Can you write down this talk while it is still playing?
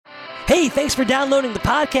Hey, thanks for downloading the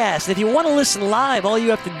podcast. If you want to listen live, all you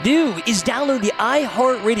have to do is download the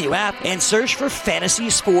iHeartRadio app and search for Fantasy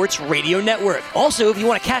Sports Radio Network. Also, if you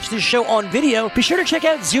want to catch this show on video, be sure to check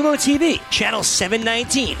out Zumo TV, channel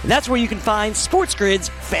 719. That's where you can find Sports Grid's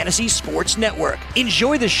Fantasy Sports Network.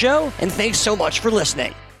 Enjoy the show, and thanks so much for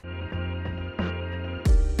listening.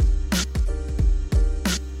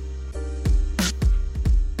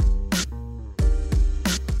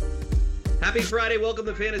 Happy Friday. Welcome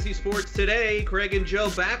to Fantasy Sports Today. Craig and Joe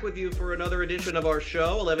back with you for another edition of our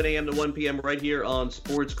show, 11 a.m. to 1 p.m. right here on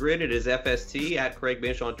Sports Grid. It is FST, at Craig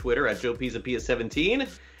Mish on Twitter, at Joe Pisa17,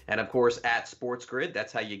 and of course at Sports Grid.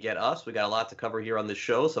 That's how you get us. We got a lot to cover here on the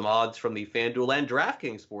show. Some odds from the FanDuel and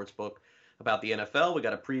DraftKings Sportsbook about the NFL. We got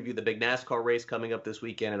to preview the big NASCAR race coming up this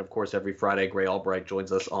weekend. And of course, every Friday, Gray Albright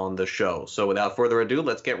joins us on the show. So without further ado,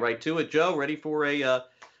 let's get right to it. Joe, ready for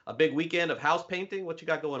a big weekend of house painting? What you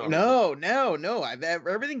got going on? No.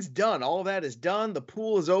 Everything's done. All of that is done. The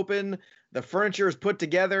pool is open. The furniture is put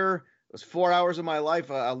together. It was 4 hours of my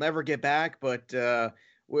life I'll never get back, but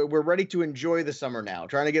we're ready to enjoy the summer now.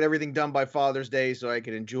 Trying to get everything done by Father's Day so I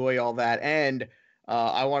can enjoy all that. And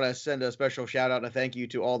I want to send a special shout out and a thank you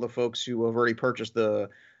to all the folks who have already purchased the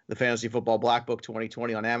Fantasy Football Black Book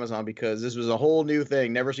 2020 on Amazon, because this was a whole new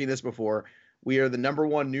thing. Never seen this before. We are the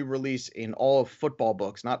 #1 new release in all of football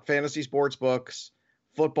books, not fantasy sports books,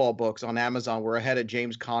 football books on Amazon. We're ahead of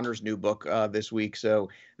James Conner's new book this week, so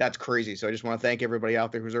that's crazy. So I just want to thank everybody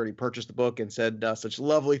out there who's already purchased the book and said such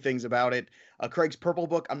lovely things about it. Craig's purple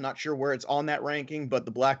book, I'm not sure where it's on that ranking, but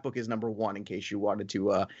the black book is #1 in case you wanted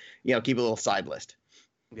to, keep a little side list.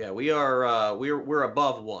 Yeah, we are we're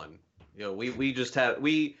above 1. We just have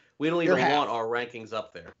we don't even want our rankings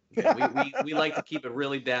up there. Yeah, we like to keep it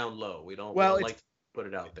really down low. We don't like to put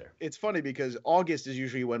it out there. It's funny because August is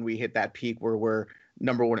usually when we hit that peak where we're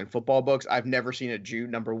 #1 in football books. I've never seen a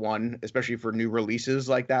June #1, especially for new releases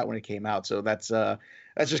like that when it came out. So that's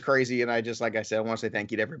just crazy. And like I said, I want to say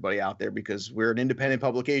thank you to everybody out there because we're an independent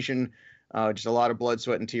publication. Just a lot of blood,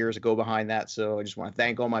 sweat, and tears that go behind that. So I just want to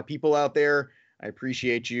thank all my people out there. I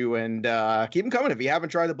appreciate you, and keep them coming. If you haven't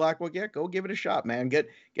tried the Black Book yet, go give it a shot, man. Get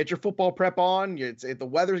your football prep on. The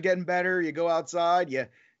weather's getting better. You go outside. You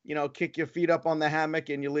kick your feet up on the hammock,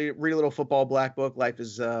 and you read a little football Black Book. Life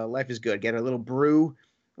is good. Get a little brew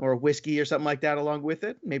or a whiskey or something like that along with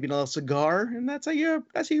it. Maybe a little cigar, and that's how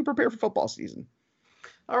you prepare for football season.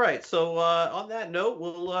 All right, so on that note,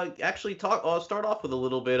 we'll actually start off with a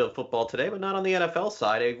little bit of football today, but not on the NFL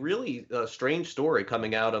side. A really strange story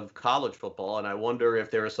coming out of college football, and I wonder if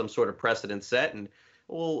there is some sort of precedent set, and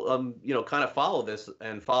we'll kind of follow this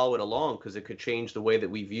and follow it along because it could change the way that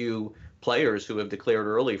we view players who have declared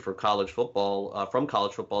early for college football, from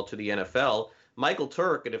college football to the NFL. Michael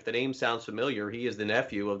Turk, and if the name sounds familiar, he is the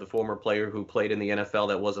nephew of the former player who played in the NFL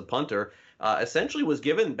that was a punter, essentially was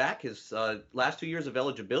given back his last 2 years of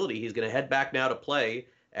eligibility. He's going to head back now to play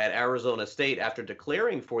at Arizona State after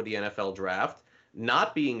declaring for the NFL draft,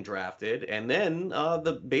 not being drafted, and then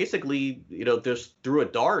basically just threw a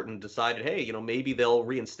dart and decided, hey, maybe they'll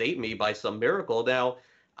reinstate me by some miracle. Now,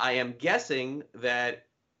 I am guessing that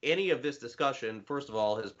any of this discussion, first of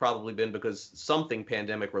all, has probably been because something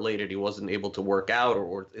pandemic related he wasn't able to work out,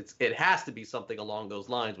 or it has to be something along those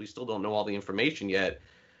lines. We still don't know all the information yet.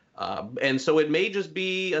 And so it may just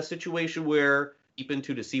be a situation where deep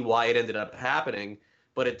into to see why it ended up happening,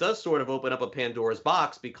 but it does sort of open up a Pandora's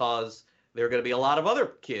box because there are going to be a lot of other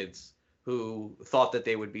kids who thought that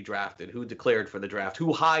they would be drafted, who declared for the draft,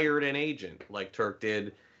 who hired an agent like Turk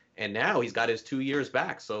did. And now he's got his 2 years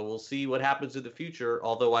back. So we'll see what happens in the future.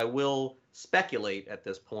 Although I will speculate at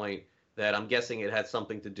this point that I'm guessing it had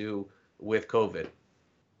something to do with COVID.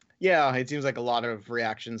 Yeah, it seems like a lot of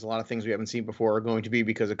reactions, a lot of things we haven't seen before are going to be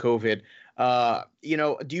because of COVID.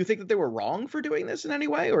 Do you think that they were wrong for doing this in any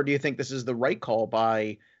way? Or do you think this is the right call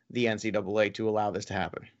by the NCAA to allow this to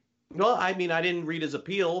happen? Well, I mean, I didn't read his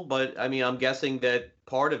appeal, but I mean, I'm guessing that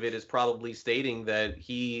part of it is probably stating that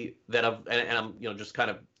I'm just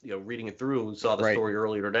kind of reading it through and saw the story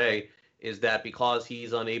earlier today, is that because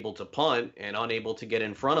he's unable to punt and unable to get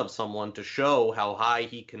in front of someone to show how high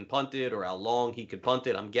he can punt it or how long he could punt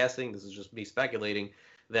it, I'm guessing, this is just me speculating,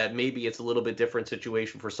 that maybe it's a little bit different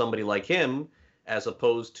situation for somebody like him as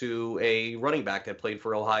opposed to a running back that played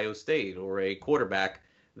for Ohio State or a quarterback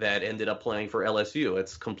that ended up playing for LSU.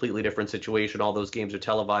 It's a completely different situation. All those games are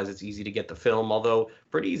televised. It's easy to get the film, although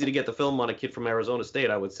pretty easy to get the film on a kid from Arizona State,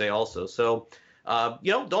 I would say also. So, don't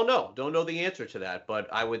know the answer to that. But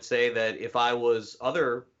I would say that if I was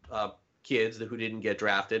other kids who didn't get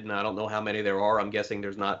drafted, and I don't know how many there are, I'm guessing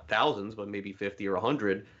there's not thousands, but maybe 50 or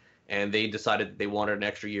 100, and they decided that they wanted an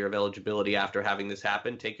extra year of eligibility after having this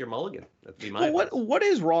happen, take your mulligan. That'd be my Well, advice. what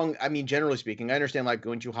is wrong? I mean, generally speaking, I understand like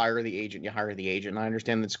when you hire the agent, you hire the agent. I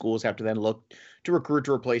understand that schools have to then look to recruit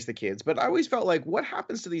to replace the kids. But I always felt like what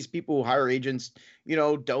happens to these people who hire agents,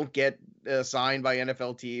 don't get signed by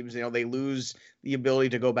NFL teams. They lose the ability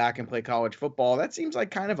to go back and play college football. That seems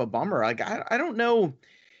like kind of a bummer. Like, I don't know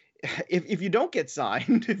if you don't get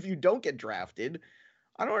signed, if you don't get drafted.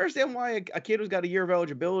 I don't understand why a kid who's got a year of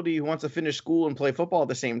eligibility who wants to finish school and play football at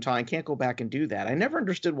the same time can't go back and do that. I never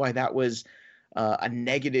understood why that was a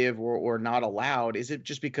negative or not allowed. Is it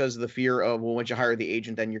just because of the fear of, well, once you hire the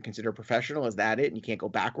agent, then you're considered a professional? Is that it? And you can't go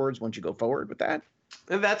backwards once you go forward with that?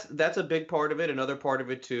 And that's a big part of it. Another part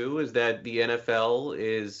of it too is that the NFL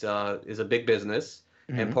is a big business,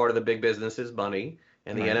 and part of the big business is money.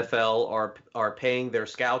 And the NFL are paying their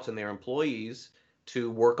scouts and their employees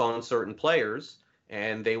to work on certain players,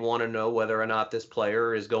 and they want to know whether or not this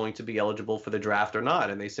player is going to be eligible for the draft or not,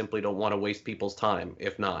 and they simply don't want to waste people's time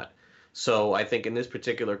if not. So I think in this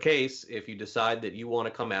particular case, if you decide that you want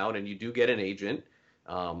to come out and you do get an agent,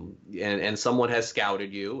 and someone has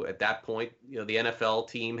scouted you, at that point, the NFL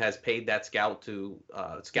team has paid that scout to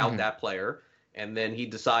scout that player, and then he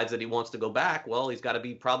decides that he wants to go back. Well, he's got to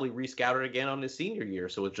be probably rescouted again on his senior year,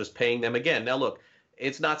 so it's just paying them again. Now, look,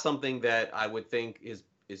 it's not something that I would think is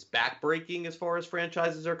backbreaking as far as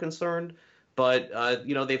franchises are concerned. But,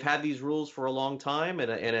 they've had these rules for a long time,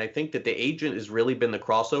 and I think that the agent has really been the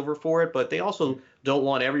crossover for it. But they also don't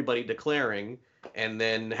want everybody declaring and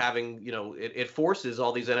then having, it forces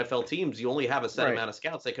all these NFL teams. You only have a set amount of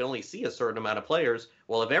scouts. They can only see a certain amount of players.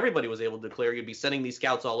 Well, if everybody was able to declare, you'd be sending these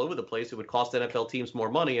scouts all over the place. It would cost NFL teams more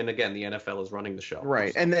money. And again, the NFL is running the show.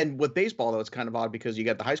 Right. And then with baseball, though, it's kind of odd because you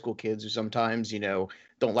got the high school kids who sometimes,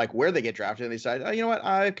 don't like where they get drafted. And they decide, oh, you know what,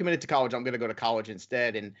 I've committed to college. I'm going to go to college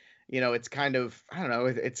instead. And, it's kind of, I don't know,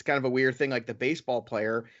 it's kind of a weird thing. Like the baseball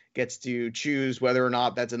player gets to choose whether or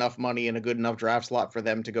not that's enough money and a good enough draft slot for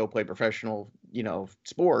them to go play professional,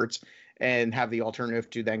 sports and have the alternative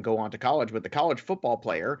to then go on to college. But the college football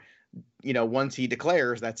player, once he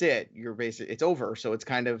declares, that's it. It's over. So it's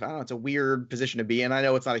kind of, I don't know, it's a weird position to be in. I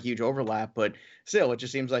know it's not a huge overlap, but still, it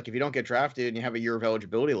just seems like if you don't get drafted and you have a year of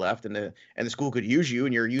eligibility left and the school could use you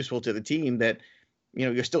and you're useful to the team, that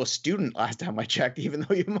you're still a student last time I checked, even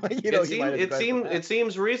though you might, it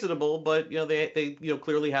seems reasonable, but they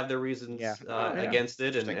clearly have their reasons against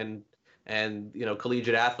it, and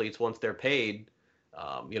collegiate athletes, once they're paid,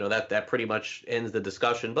 that pretty much ends the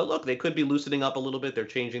discussion. But look, they could be loosening up a little bit. They're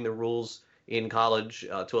changing the rules in college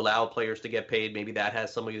to allow players to get paid. Maybe that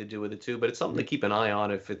has something to do with it too, but it's something to keep an eye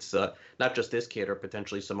on if it's not just this kid or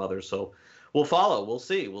potentially some others. So we'll follow. We'll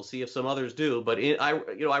see. We'll see if some others do. But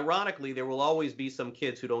ironically, there will always be some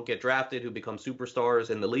kids who don't get drafted who become superstars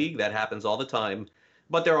in the league. That happens all the time,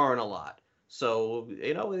 but there aren't a lot. So,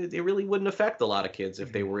 it really wouldn't affect a lot of kids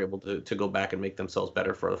if they were able to go back and make themselves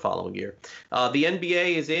better for the following year. The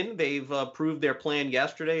NBA is in. They've approved their plan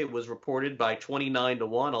yesterday. It was reported by 29-1.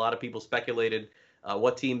 A lot of people speculated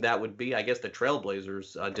what team that would be. I guess the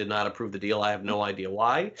Trailblazers did not approve the deal. I have no idea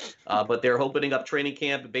why. But they're opening up training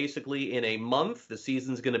camp basically in a month. The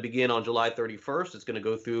season's going to begin on July 31st. It's going to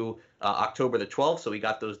go through October the 12th. So we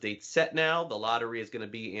got those dates set now. The lottery is going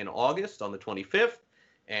to be in August on the 25th.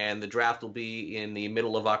 And the draft will be in the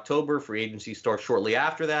middle of October. Free agency starts shortly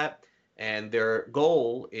after that. And their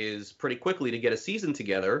goal is pretty quickly to get a season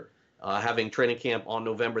together, having training camp on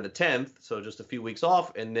November the 10th, so just a few weeks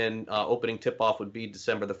off. And then opening tip-off would be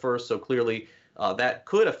December the 1st. So clearly that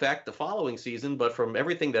could affect the following season. But from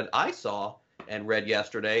everything that I saw and read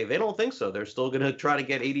yesterday, they don't think so. They're still going to try to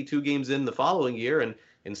get 82 games in the following year. And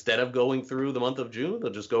instead of going through the month of June, they'll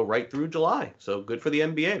just go right through July. So good for the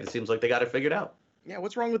NBA. It seems like they got it figured out. Yeah,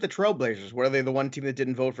 what's wrong with the Trailblazers? Were they the one team that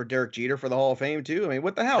didn't vote for Derek Jeter for the Hall of Fame too? I mean,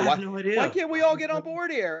 what the hell? I have no idea. Why can't we all get on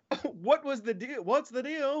board here? What was the deal? What's the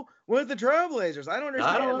deal with the Trailblazers? I don't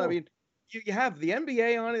understand. I mean, you have the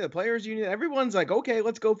NBA on it, the Players Union. Everyone's like, okay,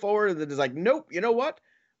 let's go forward. And it's like, nope. You know what?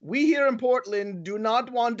 We here in Portland do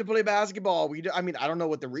not want to play basketball. I mean, I don't know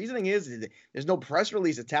what the reasoning is. There's no press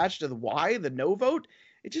release attached to the no vote.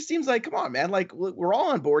 It just seems like, come on, man, like we're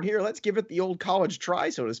all on board here. Let's give it the old college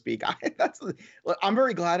try, so to speak. I'm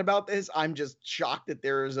very glad about this. I'm just shocked that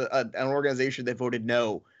there's an organization that voted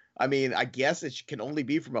no. I mean, I guess it can only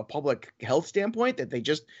be from a public health standpoint that they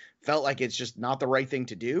just felt like it's just not the right thing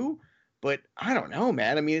to do. But I don't know,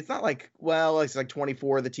 man. I mean, it's not like, well, it's like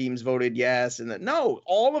 24 of the teams voted yes. And no,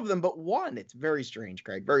 all of them but one. It's very strange,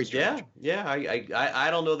 Craig. Very strange. Yeah.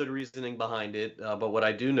 I don't know the reasoning behind it. But what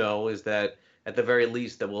I do know is that at the very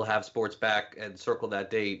least that we'll have sports back and circle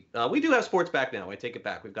that date. We do have sports back now. I take it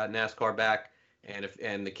back. We've got NASCAR back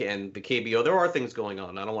and the KBO, there are things going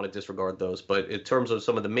on. I don't want to disregard those, but in terms of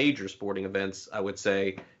some of the major sporting events, I would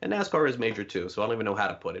say, and NASCAR is major too, so I don't even know how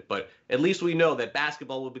to put it, but at least we know that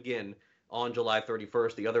basketball will begin on July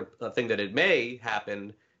 31st. The other thing that it may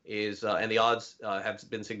happen is, and the odds have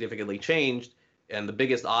been significantly changed, and the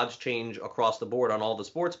biggest odds change across the board on all the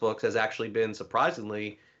sports books has actually been,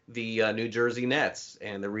 surprisingly, the New Jersey Nets.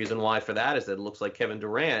 And the reason why for that is that it looks like Kevin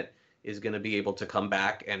Durant is going to be able to come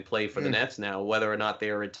back and play for the Nets now. Whether or not they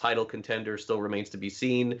are a title contender still remains to be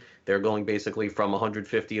seen. They're going basically from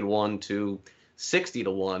 150-1 to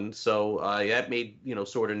 60-1. So that made,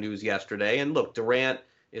 sort of news yesterday. And look, Durant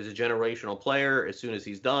is a generational player. As soon as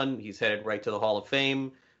he's done, he's headed right to the Hall of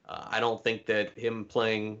Fame. I don't think that him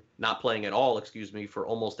not playing at all, for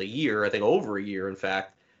almost a year, I think over a year, in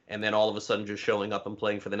fact, and then all of a sudden just showing up and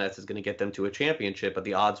playing for the Nets is going to get them to a championship. But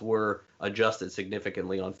the odds were adjusted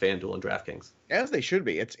significantly on FanDuel and DraftKings. As they should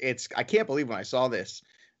be. It's. I can't believe when I saw this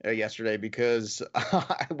yesterday, because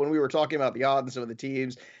when we were talking about the odds and some of the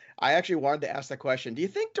teams, I actually wanted to ask that question. Do you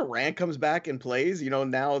think Durant comes back and plays,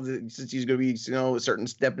 now since he's going to be, a certain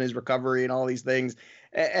step in his recovery and all these things?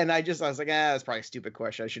 And I was like, that's probably a stupid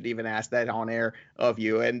question. I shouldn't even ask that on air of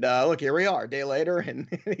you. And look, here we are a day later, and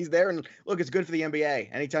he's there. And look, it's good for the NBA.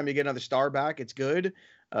 Anytime you get another star back, it's good.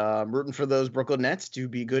 Rooting for those Brooklyn Nets to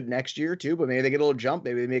be good next year too, but maybe they get a little jump.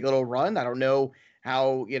 Maybe they make a little run. I don't know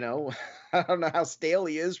how, I don't know how stale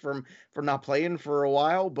he is from not playing for a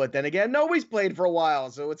while, but then again, nobody's played for a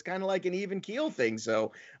while. So it's kind of like an even keel thing.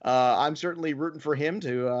 So I'm certainly rooting for him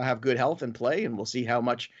to have good health and play, and we'll see how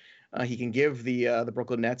much he can give the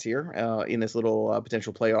Brooklyn Nets here in this little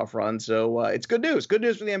potential playoff run. So it's good news. Good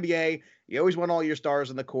news for the NBA. You always want all your stars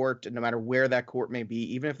on the court, no matter where that court may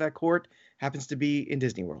be, even if that court happens to be in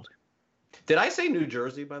Disney World. Did I say New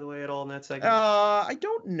Jersey, by the way, at all in that segment? I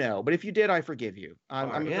don't know, but if you did, I forgive you. I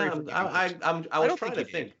was trying to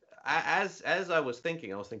think. As I was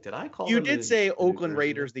thinking, did I call you them? You did say Oakland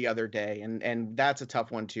Raiders the other day, and that's a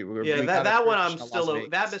tough one too. Yeah, that one I'm still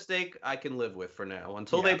that mistake I can live with for now.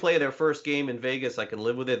 Until they play their first game in Vegas, I can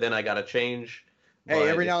live with it. Then I got to change. Hey,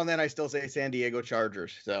 every now and then I still say San Diego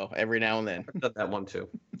Chargers. So every now and then. I've done that one too.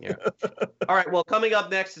 Yeah. All right. Well, coming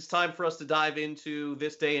up next, it's time for us to dive into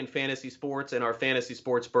this day in fantasy sports and our fantasy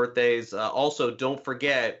sports birthdays. Also, don't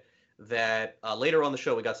forget that later on the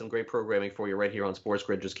show, we got some great programming for you right here on Sports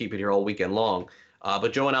Grid. Just keep it here all weekend long.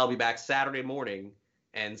 But Joe and I will be back Saturday morning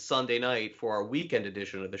and Sunday night for our weekend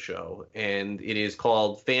edition of the show. And it is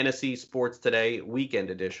called Fantasy Sports Today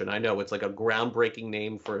Weekend Edition. I know it's like a groundbreaking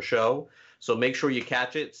name for a show. So make sure you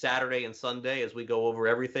catch it Saturday and Sunday as we go over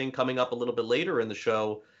everything. Coming up a little bit later in the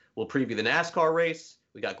show, we'll preview the NASCAR race.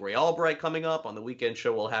 We got Gray Albright coming up. On the weekend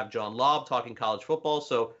show, we'll have John Lobb talking college football.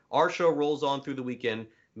 So our show rolls on through the weekend.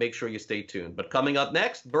 Make sure you stay tuned. But coming up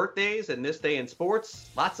next, birthdays and this day in sports.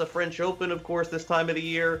 Lots of French Open, of course, this time of the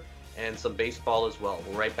year, and some baseball as well.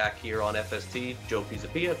 We're right back here on FST. Joe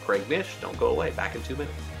Pisapia, Craig Mish. Don't go away. Back in 2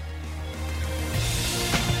 minutes.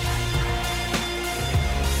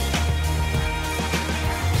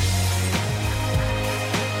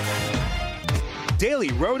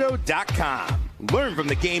 DailyRoto.com. Learn from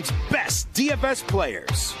the game's best DFS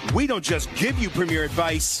players. We don't just give you premier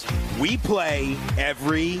advice, we play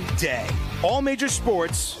every day. All major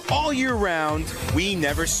sports, all year round, we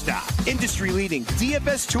never stop. Industry-leading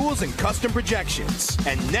DFS tools and custom projections.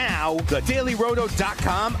 And now, the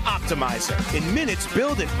DailyRoto.com Optimizer. In minutes,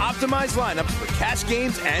 build and optimize lineups for cash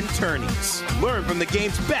games and tourneys. Learn from the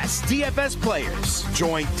game's best DFS players.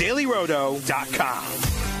 Join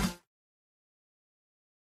DailyRoto.com.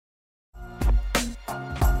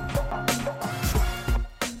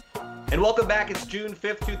 And welcome back. It's June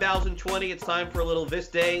 5th, 2020. It's time for a little This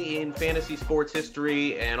Day in Fantasy Sports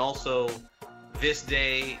History and also This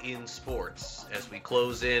Day in Sports. As we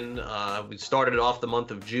close in, we started off the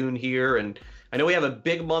month of June here, and I know we have a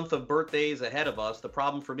big month of birthdays ahead of us. The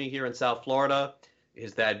problem for me here in South Florida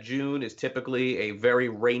is that June is typically a very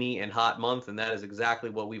rainy and hot month, and that is exactly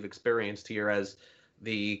what we've experienced here. As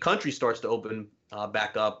the country starts to open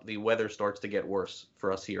back up, the weather starts to get worse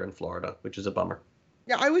for us here in Florida, which is a bummer.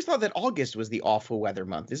 Yeah, I always thought that August was the awful weather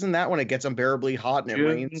month. Isn't that when it gets unbearably hot and June,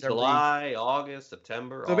 it rains? July, August,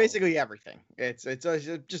 September. So basically everything. It's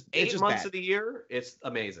just 8 months bad. of the year, it's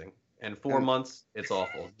amazing. And 4 months, it's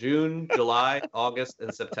awful. June, July, August,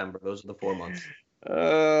 and September. Those are the 4 months.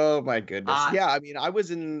 Oh, my goodness. Yeah, I mean,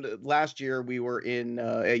 last year we were in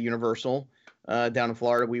at Universal down in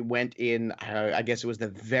Florida. We went in, I guess it was the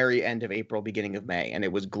very end of April, beginning of May, and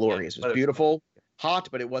it was glorious. It was beautiful, hot,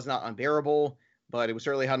 but it was not unbearable. But it was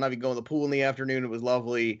certainly hot enough. You could go in the pool in the afternoon. It was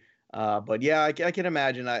lovely. But yeah, I can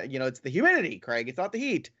imagine. It's the humidity, Craig. It's not the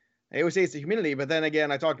heat. They always say it's the humidity, but then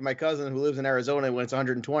again, I talked to my cousin who lives in Arizona when it's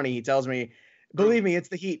 120. He tells me, believe me, it's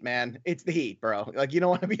the heat, man. It's the heat, bro. Like, you don't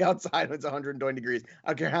want to be outside when it's 120 degrees.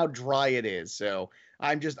 I don't care how dry it is. So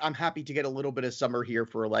I'm happy to get a little bit of summer here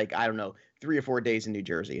for, like, I don't know, 3 or 4 days in New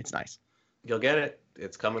Jersey. It's nice. You'll get it.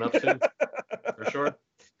 It's coming up soon, for sure.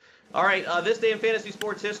 All right, this day in fantasy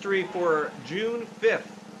sports history for June 5th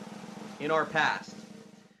in our past.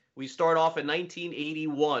 We start off in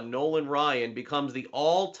 1981. Nolan Ryan becomes the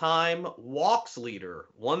all-time walks leader,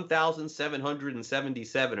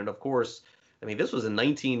 1,777. And, of course, I mean, this was in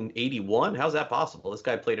 1981. How's that possible? This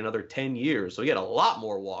guy played another 10 years, so he had a lot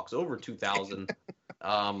more walks, over 2,000.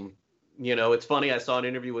 It's funny. I saw an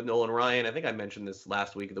interview with Nolan Ryan. I think I mentioned this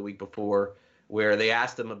last week or the week before, where they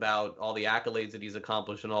asked him about all the accolades that he's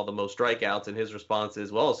accomplished and all the most strikeouts, and his response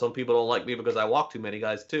is, well, some people don't like me because I walk too many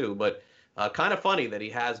guys too. But kind of funny that he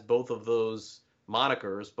has both of those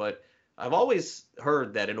monikers. But I've always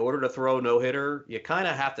heard that in order to throw a no-hitter, you kind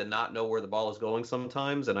of have to not know where the ball is going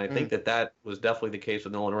sometimes, and I think that was definitely the case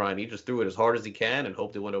with Nolan Ryan. He just threw it as hard as he can and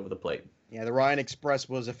hoped it went over the plate. Yeah, the Ryan Express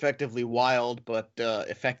was effectively wild, but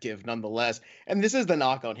effective nonetheless. And this is the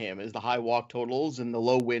knock on him, is the high walk totals and the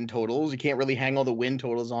low win totals. You can't really hang all the win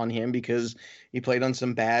totals on him because he played on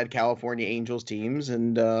some bad California Angels teams,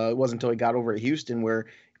 and it wasn't until he got over to Houston where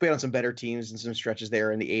he played on some better teams and some stretches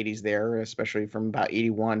there in the 80s there, especially from about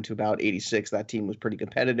 81 to about 86. That team was pretty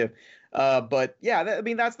competitive. But yeah,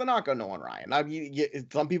 that's the knock on Nolan Ryan.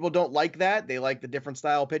 Some people don't like that. They like the different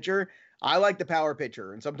style pitcher. I like the power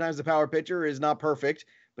pitcher, and sometimes the power pitcher is not perfect,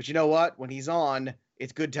 but you know what? When he's on,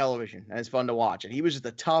 it's good television, and it's fun to watch. And he was just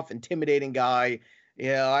a tough, intimidating guy.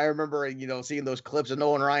 Yeah, I remember, seeing those clips of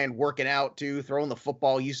Nolan Ryan working out too, throwing the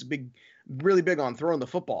football. He used to be really big on throwing the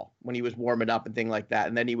football when he was warming up and things like that.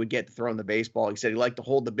 And then he would get to throwing the baseball. He said he liked to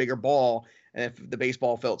hold the bigger ball, and if the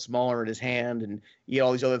baseball felt smaller in his hand, and he had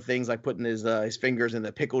all these other things like putting his fingers in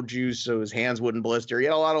the pickle juice so his hands wouldn't blister. He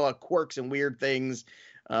had a lot of quirks and weird things.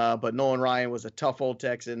 But Nolan Ryan was a tough old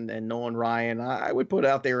Texan, and Nolan Ryan, I would put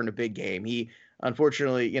out there in a big game. He,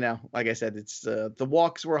 unfortunately, like I said, it's the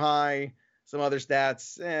walks were high, some other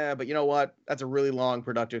stats, but you know what? That's a really long,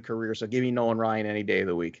 productive career, so give me Nolan Ryan any day of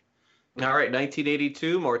the week. All right,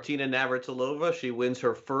 1982, Martina Navratilova, she wins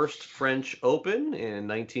her first French Open in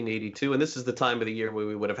 1982, and this is the time of the year where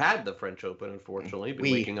we would have had the French Open, unfortunately,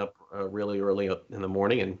 waking up really early in the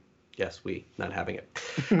morning, and yes, not having it.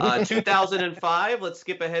 2005, let's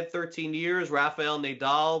skip ahead 13 years. Rafael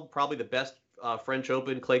Nadal, probably the best French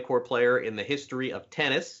Open clay court player in the history of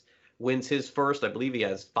tennis, wins his first. I believe he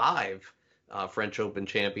has 5 French Open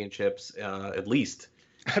championships, at least.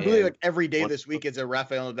 I believe every day this week is a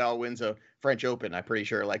Rafael Nadal wins a French Open. I'm pretty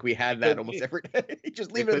sure. We had that almost every day.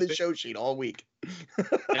 Just leave it in the show sheet all week.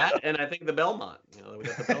 That, and I think the Belmont. We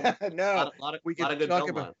got the Belmont. No, a lot of good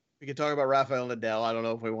Belmont. We could talk about Rafael Nadal. I don't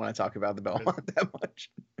know if we want to talk about the Belmont that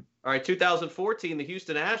much. All right, 2014, the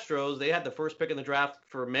Houston Astros, they had the first pick in the draft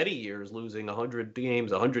for many years, losing 100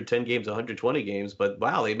 games, 110 games, 120 games. But,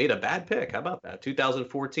 wow, they made a bad pick. How about that?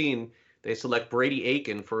 2014, they select Brady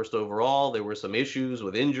Aiken first overall. There were some issues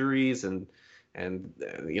with injuries and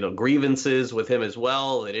grievances with him as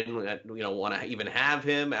well. They didn't want to even have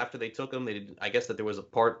him after they took him. I guess that there was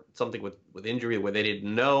something with injury where they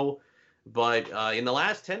didn't know. But in the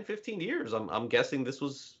last 10, 15 years, I'm guessing this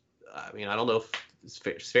was, I don't know if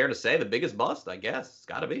it's fair to say, the biggest bust, I guess. It's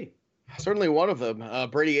got to be. Certainly one of them.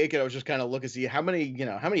 Brady Aiken, I was just kind of looking to see how many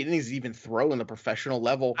innings he even throw in the professional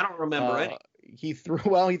level. I don't remember any. He threw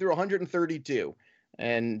 132.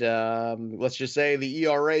 And let's just say the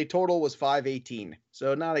ERA total was 5.18.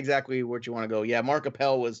 So not exactly what you want to go. Yeah, Mark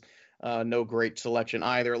Appel was no great selection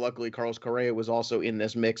either. Luckily, Carlos Correa was also in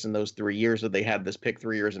this mix in those 3 years that they had this pick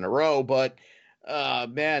 3 years in a row. But,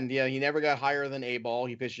 he never got higher than A ball.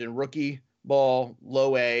 He pitched in rookie ball,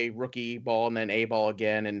 low A, rookie ball, and then A ball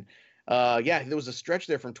again. And, there was a stretch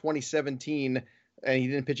there from 2017, and he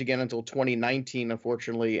didn't pitch again until 2019,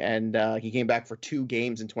 unfortunately. And he came back for 2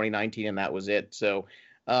 games in 2019, and that was it. So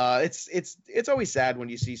it's always sad when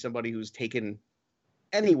you see somebody who's taken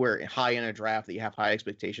anywhere high in a draft that you have high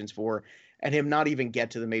expectations for, and him not even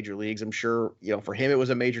get to the major leagues. I'm sure, for him it was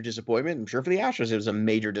a major disappointment. I'm sure for the Astros it was a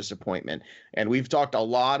major disappointment. And we've talked a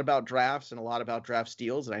lot about drafts and a lot about draft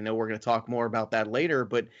steals, and I know we're going to talk more about that later,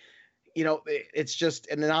 but it's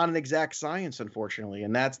just not an exact science, unfortunately.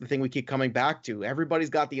 And that's the thing we keep coming back to. Everybody's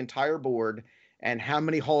got the entire board. And how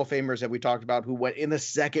many Hall of Famers have we talked about who went in the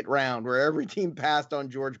second round, where every team passed on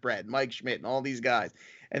George Brett, Mike Schmidt, and all these guys?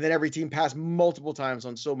 And then every team passed multiple times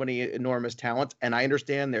on so many enormous talents. And I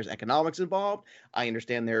understand there's economics involved. I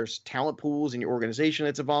understand there's talent pools in your organization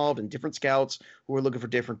that's involved and different scouts who are looking for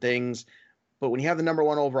different things. But when you have the number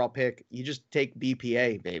 1 overall pick, you just take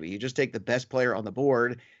BPA, baby. You just take the best player on the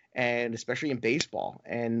board, and especially in baseball.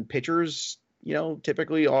 And pitchers,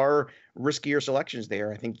 typically are riskier selections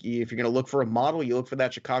there. I think if you're going to look for a model, you look for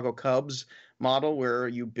that Chicago Cubs model where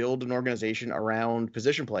you build an organization around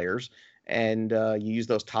position players, and you use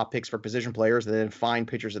those top picks for position players and then find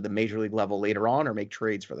pitchers at the major league level later on or make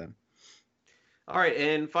trades for them. All right,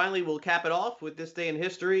 and finally, we'll cap it off with this day in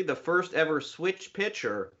history. The first ever switch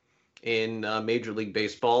pitcher in Major League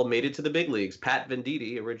Baseball made it to the big leagues. Pat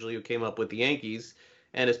Venditti, originally who came up with the Yankees,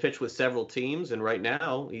 and has pitched with several teams. And right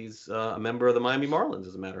now, he's a member of the Miami Marlins,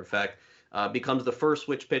 as a matter of fact. Becomes the first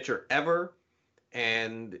switch pitcher ever,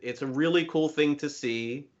 and it's a really cool thing to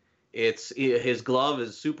see. His glove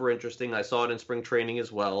is super interesting. I saw it in spring training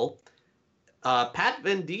as well. Pat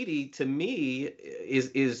Venditti, to me,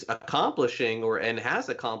 is accomplishing and has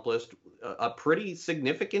accomplished a pretty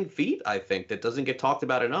significant feat, I think, that doesn't get talked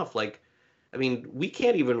about enough. We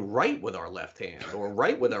can't even write with our left hand or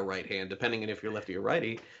write with our right hand, depending on if you're lefty or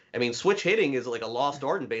righty. Switch hitting is like a lost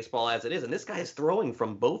art in baseball as it is, and this guy is throwing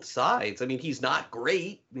from both sides. He's not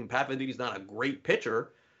great. Pat Venditti's not a great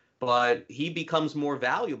pitcher, but he becomes more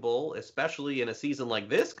valuable, especially in a season like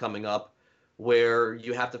this coming up, where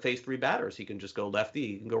you have to face 3 batters. He can just go lefty,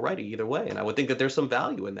 he can go righty, either way. And I would think that there's some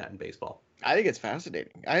value in that in baseball. I think it's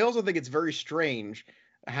fascinating. I also think it's very strange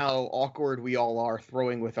how awkward we all are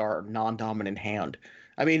throwing with our non-dominant hand.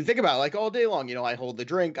 Think about it, all day long, I hold the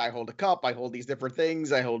drink, I hold a cup, I hold these different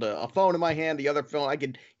things, I hold a phone in my hand, the other phone, I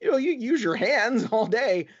can, you use your hands all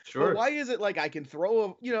day. Sure. But why is it I can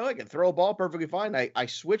throw a ball perfectly fine. I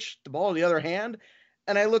switch the ball to the other hand,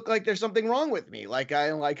 and I look like there's something wrong with me.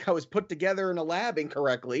 I was put together in a lab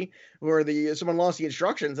incorrectly, where someone lost the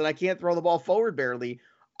instructions and I can't throw the ball forward barely.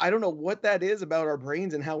 I don't know what that is about our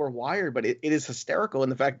brains and how we're wired, but it is hysterical.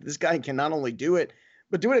 And the fact that this guy can not only do it,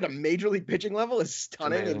 but do it at a major league pitching level is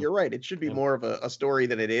stunning. And you're right. It should be more of a story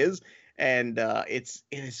than it is. And it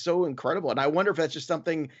is so incredible. And I wonder if that's just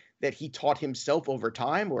something that he taught himself over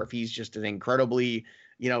time, or if he's just an incredibly,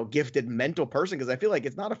 gifted mental person. Because I feel like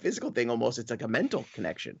it's not a physical thing almost. It's like a mental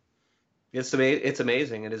connection. It's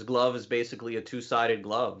amazing, and his glove is basically a 2-sided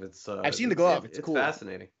glove. I've seen the glove. It's cool.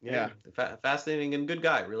 Fascinating. Yeah. Fascinating and good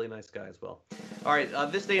guy. Really nice guy as well. All right,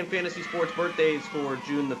 this day in fantasy sports, birthdays for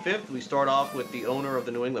June the 5th. We start off with the owner of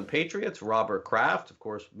the New England Patriots, Robert Kraft. Of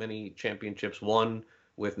course, many championships won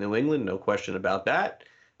with New England, no question about that.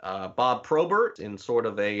 Bob Probert, in sort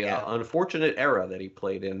of a unfortunate era that he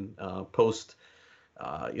played in post.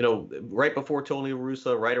 Right before Tony La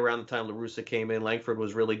Russa, right around the time La Russa came in, Langford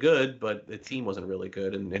was really good, but the team wasn't really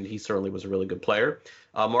good, and he certainly was a really good player.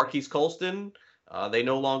 Marquise Colston, they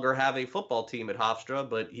no longer have a football team at Hofstra,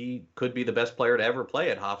 but he could be the best player to ever play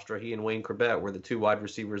at Hofstra. He and Wayne Corbett were the 2 wide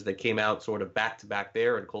receivers that came out sort of back-to-back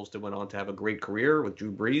there, and Colston went on to have a great career with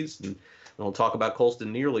Drew Brees, and we won't talk about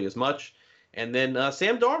Colston nearly as much. And then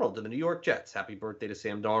Sam Darnold to the New York Jets. Happy birthday to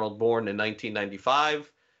Sam Darnold, born in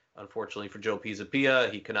 1995. Unfortunately for Joe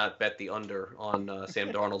Pisapia, he cannot bet the under on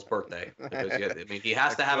Sam Darnold's birthday, because he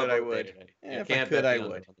has to have a birthday. If I could, I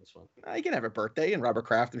would. On this one. He can have a birthday, and Robert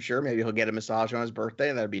Kraft, I'm sure, maybe he'll get a massage on his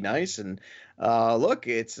birthday. That'd be nice. And look,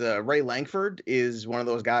 it's Ray Langford is one of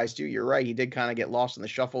those guys too. You're right; he did kind of get lost in the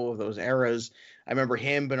shuffle of those eras. I remember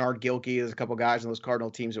him, Bernard Gilkey, there's a couple guys on those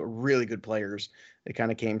Cardinal teams that were really good players. They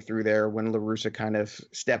kind of came through there when La Russa kind of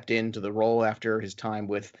stepped into the role after his time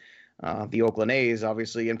with the Oakland A's,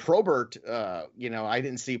 obviously. And Probert, I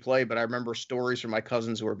didn't see play, but I remember stories from my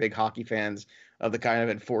cousins who were big hockey fans of the kind of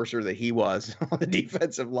enforcer that he was on the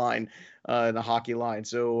defensive line, in the hockey line.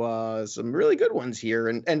 So some really good ones here.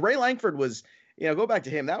 And Ray Langford was, go back to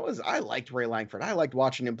him. I liked Ray Langford. I liked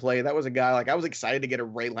watching him play. That was a guy, I was excited to get a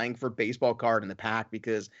Ray Langford baseball card in the pack,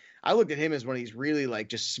 because I looked at him as one of these really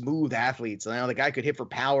just smooth athletes. The guy could hit for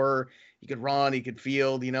power. He could run, he could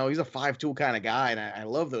field, he's a 5-tool kind of guy, and I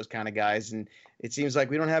love those kind of guys. And it seems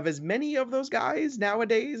like we don't have as many of those guys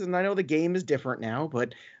nowadays, and I know the game is different now,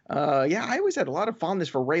 but I always had a lot of fondness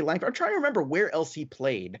for Ray Langford. I'm trying to remember where else he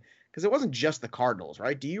played, because it wasn't just the Cardinals,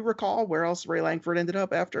 right? Do you recall where else Ray Langford ended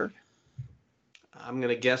up after? I'm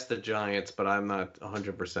going to guess the Giants, but I'm not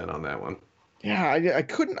 100% on that one. Yeah, I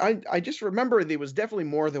couldn't. I just remember there was definitely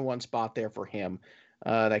more than one spot there for him.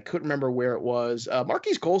 I couldn't remember where it was.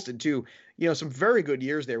 Marquise Colston, too, some very good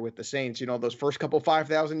years there with the Saints. Those first couple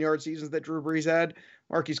 5,000-yard seasons that Drew Brees had,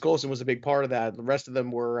 Marquise Colston was a big part of that. The rest of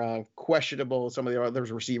them were questionable, some of the other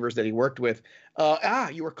receivers that he worked with.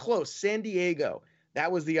 You were close. San Diego.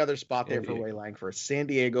 That was the other spot there for Ray Langford. San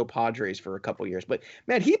Diego Padres for a couple years. But,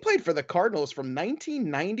 man, he played for the Cardinals from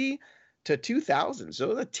 1990 to 2000.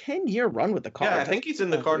 So a 10-year run with the Cardinals. Yeah, I think he's in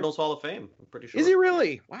the Cardinals Hall of Fame. I'm pretty sure. Is he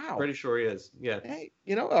really? Wow. Pretty sure he is. Yeah. Hey,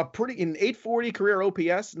 in 840 career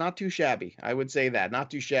OPS, not too shabby. I would say that.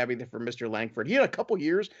 Not too shabby for Mr. Langford. He had a couple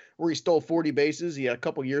years where he stole 40 bases. He had a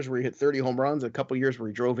couple years where he hit 30 home runs, a couple years where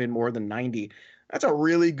he drove in more than 90. That's a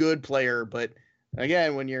really good player, but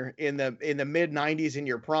again, when you're in the mid 90s in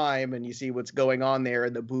your prime and you see what's going on there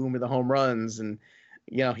and the boom of the home runs, and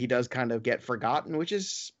he does kind of get forgotten, which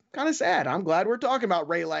is kind of sad. I'm glad we're talking about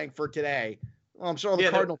Ray Langford today. Well, I'm sure all the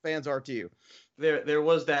Cardinal fans are too. There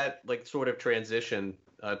was that like sort of transition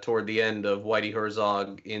toward the end of Whitey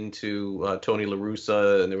Herzog into Tony La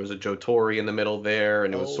Russa, and there was a Joe Torre in the middle there,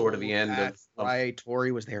 and it was sort of the end of right.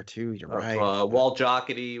 Torre was there too. You're right. Walt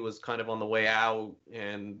Jocketty was kind of on the way out,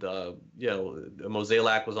 and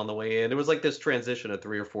Mozeliak was on the way in. It was like this transition, a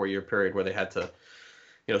 3 or 4 year period where they had to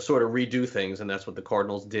sort of redo things, and that's what the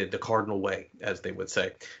Cardinals did, the Cardinal way, as they would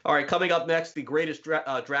say. All right, coming up next, the greatest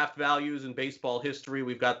draft values in baseball history.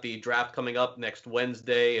 We've got the draft coming up next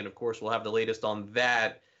Wednesday, and of course, we'll have the latest on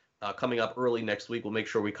that coming up early next week. We'll make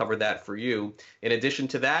sure we cover that for you. In addition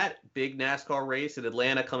to that, big NASCAR race in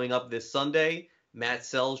Atlanta coming up this Sunday. Matt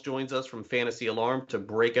Sells joins us from Fantasy Alarm to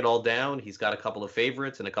break it all down. He's got a couple of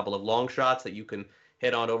favorites and a couple of long shots that you can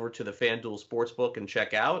head on over to the FanDuel Sportsbook and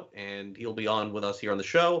check out, and he'll be on with us here on the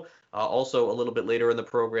show. Also, a little bit later in the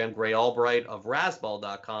program, Gray Albright of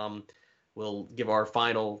Razzball.com will give our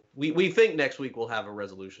final. We think next week we'll have a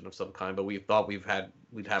resolution of some kind, but we thought we'd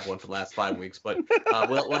have one for the last 5 weeks. But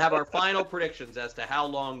we'll have our final predictions as to how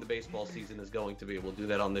long the baseball season is going to be. We'll do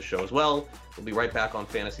that on this show as well. We'll be right back on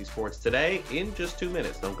Fantasy Sports Today in just 2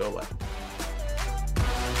 minutes. Don't go away.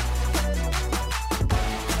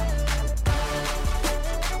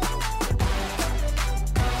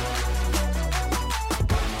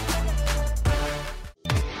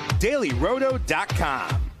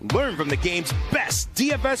 DailyRoto.com. Learn from the game's best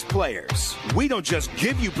DFS players. We don't just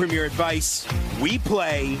give you premier advice, we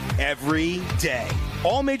play every day.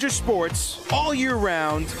 All major sports, all year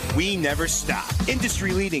round, we never stop.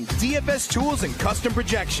 Industry-leading DFS tools and custom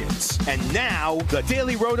projections. And now, the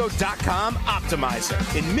DailyRoto.com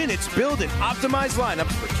Optimizer. In minutes, build and optimize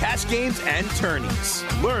lineups for cash games and tourneys.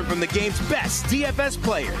 Learn from the game's best DFS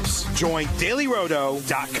players. Join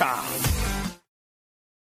DailyRoto.com.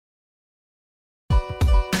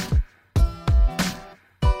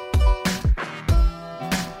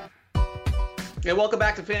 And welcome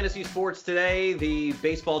back to Fantasy Sports Today. The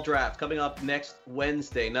baseball draft coming up next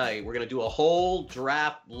Wednesday night. We're going to do a whole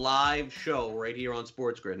draft live show right here on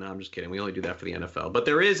Sports Grid. No, I'm just kidding. We only do that for the NFL. But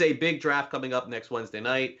there is a big draft coming up next Wednesday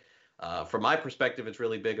night. From my perspective, it's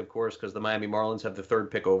really big, of course, because the Miami Marlins have the 3rd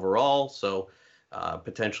pick overall. So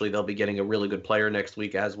potentially they'll be getting a really good player next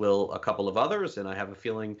week, as will a couple of others. And I have a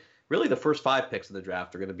feeling really the first 5 picks of the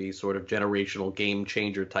draft are going to be sort of generational game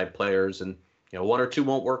changer type players. And 1 or 2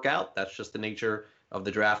 won't work out. That's just the nature of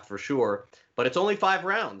the draft for sure. But it's only 5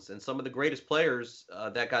 rounds, and some of the greatest players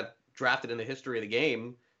that got drafted in the history of the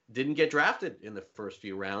game didn't get drafted in the first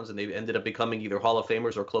few rounds, and they ended up becoming either Hall of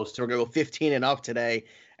Famers or close to. We're going to go 15 and up today,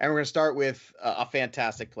 and we're going to start with a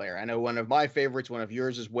fantastic player. I know one of my favorites, one of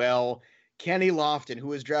yours as well, Kenny Lofton, who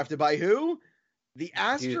was drafted by who? The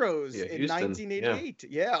Astros in 1988.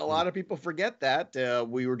 Yeah, a lot of people forget that.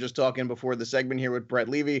 We were just talking before the segment here with Brett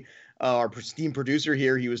Levy, our esteemed producer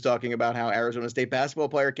here. He was talking about how Arizona State basketball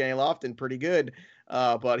player Kenny Lofton, pretty good,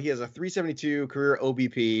 but he has a 372 career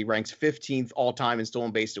OBP, ranks 15th all-time in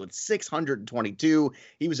stolen bases with 622.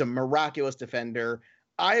 He was a miraculous defender.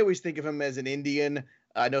 I always think of him as an Indian.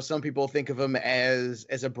 I know some people think of him as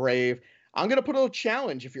a Brave. I'm going to put a little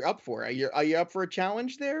challenge if you're up for it. Are you up for a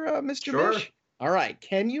challenge there, Mr. Sure. Bish? All right.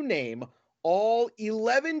 Can you name all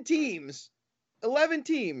 11 teams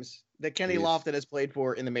that Kenny Lofton has played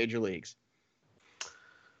for in the major leagues?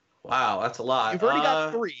 Wow, that's a lot. We've already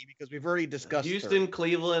got 3 because we've already discussed Houston, 3.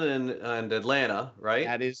 Cleveland, and Atlanta, right?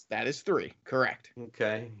 That is 3. Correct.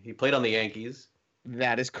 Okay. He played on the Yankees.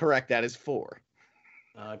 That is correct. That is 4.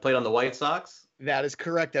 He played on the White Sox. That is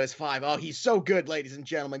correct. That is 5. Oh, he's so good, ladies and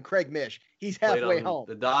gentlemen. Craig Mish. He's halfway home.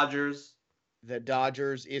 The Dodgers. The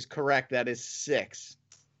Dodgers is correct. That is 6.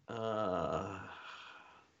 The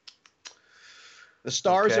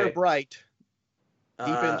stars are bright. Deep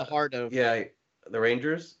in the heart of. Yeah, the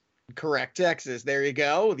Rangers. Correct. Texas. There you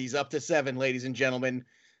go. He's up to 7, ladies and gentlemen.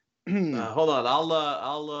 Hold on.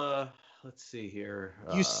 I'll let's see here.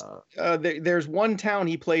 There's one town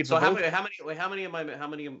he played for. So how many am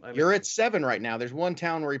I? You're at 7 right now. There's one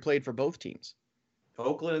town where he played for both teams.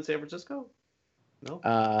 Oakland and San Francisco? No.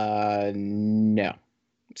 No.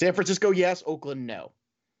 San Francisco, yes. Oakland, no.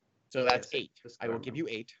 So that's 8. I will give you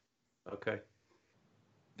 8. Okay.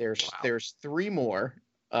 There's three more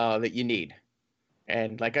that you need.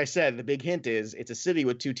 And like I said, the big hint is it's a city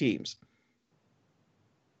with two teams.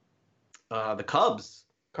 The Cubs.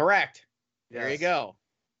 Correct. There you Yes. go.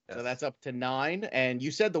 Yes. So that's up to 9. And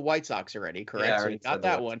you said the White Sox already, correct? Yeah, I So already you got said the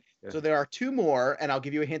that White one. Sox, yeah. So there are two more, and I'll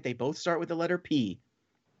give you a hint. They both start with the letter P.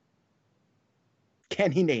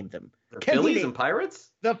 Can he name them? The Can he Phillies name and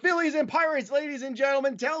Pirates? the Phillies and Pirates, ladies and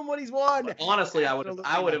gentlemen? Tell him what he's won. Honestly, I would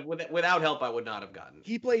Absolutely have, without help, I would not have gotten.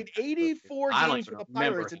 He played 84 I don't games for even the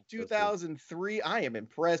remember Pirates in half those 2003. I am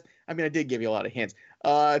impressed. I mean, I did give you a lot of hints.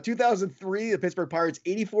 2003, the Pittsburgh Pirates,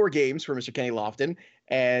 84 games for Mr. Kenny Lofton.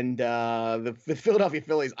 And the Philadelphia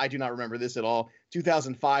Phillies, I do not remember this at all.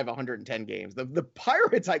 2005, 110 games. The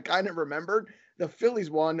Pirates, I kind of remembered. The Phillies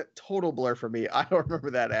won, total blur for me. I don't remember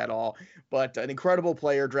that at all. But an incredible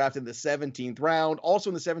player drafted in the 17th round. Also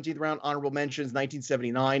in the 17th round, honorable mentions,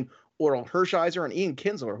 1979, Orel Hershiser and Ian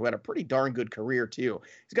Kinsler, who had a pretty darn good career, too.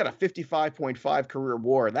 He's got a 55.5 career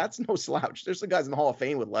WAR. That's no slouch. There's some guys in the Hall of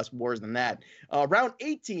Fame with less WARs than that. Round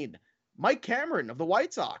 18, Mike Cameron of the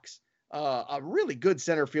White Sox. A really good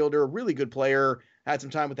center fielder, a really good player. Had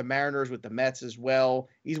some time with the Mariners, with the Mets as well.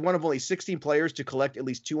 He's one of only 16 players to collect at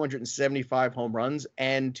least 275 home runs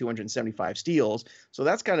and 275 steals. So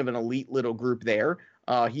that's kind of an elite little group there.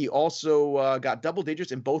 He also got double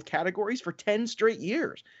digits in both categories for 10 straight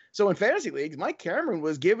years. So in fantasy leagues, Mike Cameron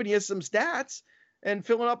was giving you some stats and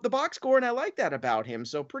filling up the box score, and I like that about him.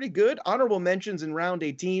 So pretty good. Honorable mentions in round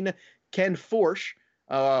 18, Ken Forsch.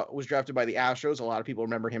 Was drafted by the Astros. A lot of people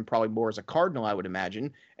remember him probably more as a Cardinal, I would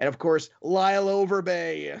imagine. And, of course, Lyle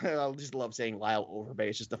Overbay. I just love saying Lyle Overbay.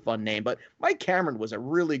 It's just a fun name. But Mike Cameron was a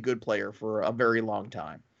really good player for a very long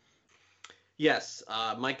time. Yes,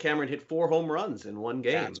 Mike Cameron hit 4 home runs in one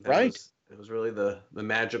game. That's right. It was really the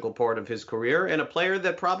magical part of his career, and a player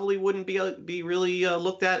that probably wouldn't be really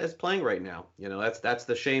looked at as playing right now. You know, that's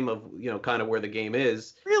the shame of, kind of where the game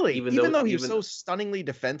is. Really, even though he was so stunningly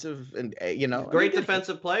defensive and great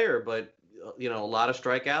defensive player, but a lot of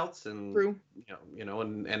strikeouts and True.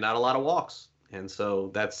 and not a lot of walks, and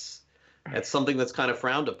so that's something that's kind of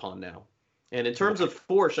frowned upon now. And in terms of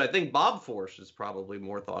Forsch, I think Bob Forsch is probably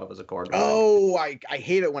more thought of as a Cardinal. Oh, I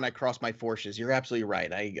hate it when I cross my Forsches. You're absolutely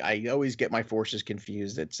right. I always get my Forsches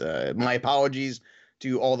confused. It's my apologies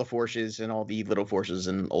to all the Forsches and all the little Forsches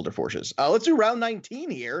and older Forsches. Let's do round 19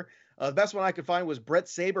 here. The best one I could find was Brett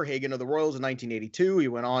Saberhagen of the Royals in 1982. He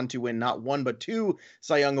went on to win not one but 2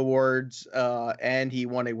 Cy Young Awards, and he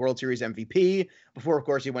won a World Series MVP. Before, of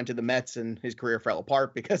course, he went to the Mets and his career fell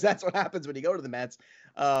apart because that's what happens when you go to the Mets.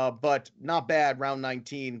 But not bad, round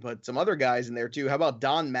 19. But some other guys in there, too. How about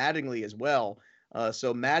Don Mattingly as well?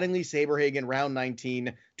 So Mattingly, Saberhagen, round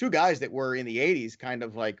 19. 2 guys that were in the 80s, kind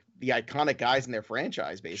of like the iconic guys in their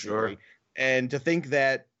franchise, basically. Sure. And to think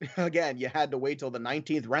that, again, you had to wait till the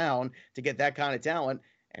 19th round to get that kind of talent,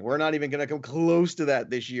 and we're not even going to come close to that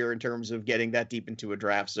this year in terms of getting that deep into a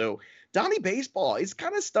draft. So Donnie Baseball, it's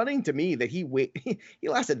kind of stunning to me that he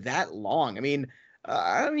lasted that long. I mean,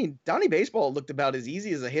 Donnie Baseball looked about as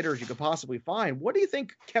easy as a hitter as you could possibly find. What do you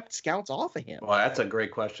think kept scouts off of him? Well, that's a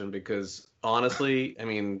great question because, honestly, I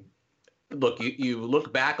mean, look, you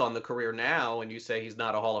look back on the career now and you say he's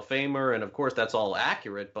not a Hall of Famer, and of course that's all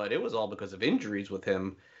accurate, but it was all because of injuries with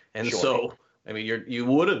him. And Sure. So, I mean, you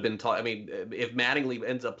would have been taught. I mean, if Mattingly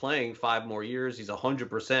ends up playing 5 more years, he's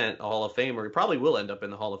 100% a Hall of Famer. He probably will end up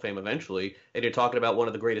in the Hall of Fame eventually, and you're talking about one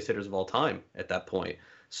of the greatest hitters of all time at that point.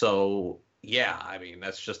 So, yeah, I mean,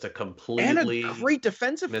 that's just a completely and a great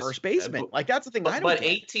defensive first baseman. Like, that's the thing I don't But get.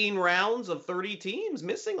 18 rounds of 30 teams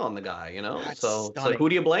missing on the guy, That's So stunning. who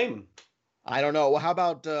do you blame? I don't know. Well, how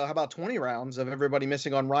about 20 rounds of everybody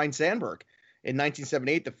missing on Ryan Sandberg? In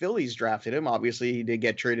 1978, the Phillies drafted him. Obviously, he did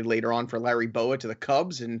get traded later on for Larry Bowa to the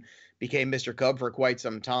Cubs and became Mr. Cub for quite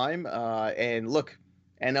some time. And look,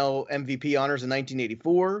 NL MVP honors in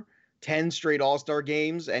 1984, 10 straight All-Star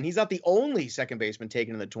games, and he's not the only second baseman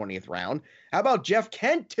taken in the 20th round. How about Jeff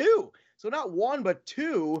Kent, too? So not 1, but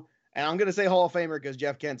 2. And I'm going to say Hall of Famer because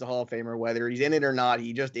Jeff Kent's a Hall of Famer, whether he's in it or not.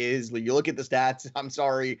 He just is. You look at the stats. I'm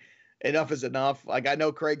sorry. Enough is enough. Like, I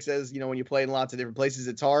know Craig says, when you play in lots of different places,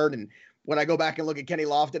 it's hard. And when I go back and look at Kenny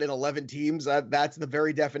Lofton in 11 teams, that's the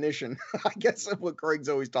very definition, I guess, of what Craig's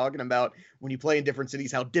always talking about when you play in different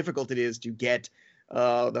cities, how difficult it is to get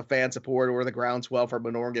the fan support or the groundswell from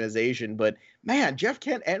an organization. But, man, Jeff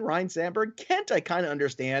Kent and Ryan Sandberg, Kent I kind of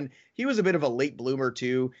understand. He was a bit of a late bloomer,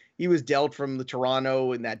 too. He was dealt from the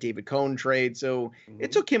Toronto in that David Cohn trade, so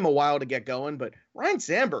it took him a while to get going. But Ryan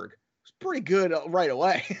Sandberg was pretty good right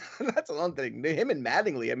away. That's another thing. Him and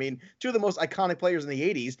Mattingly, I mean, 2 of the most iconic players in the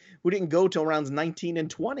 80s who didn't go till rounds 19 and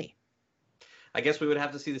 20. I guess we would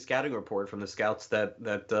have to see the scouting report from the scouts that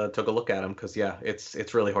took a look at him, because yeah,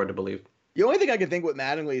 it's really hard to believe. The only thing I can think with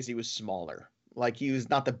Mattingly is he was smaller. Like, he was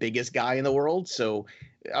not the biggest guy in the world, so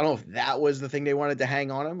I don't know if that was the thing they wanted to hang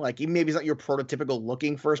on him. Like, maybe he's not your prototypical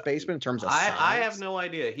looking first baseman in terms of size. I have no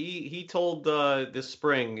idea. He told this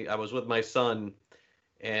spring, I was with my son,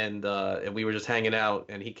 and we were just hanging out,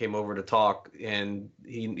 and he came over to talk, and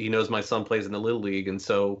he knows my son plays in the Little League, and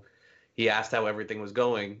so he asked how everything was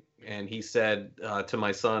going, and he said to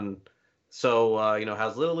my son, so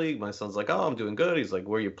how's Little League? My son's like, oh, I'm doing good. He's like,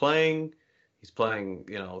 where are you playing? He's playing,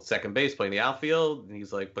 second base, playing the outfield. And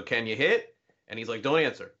he's like, but can you hit? And he's like, don't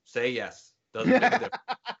answer. Say yes. Doesn't make a difference.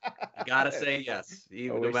 You got to say yes.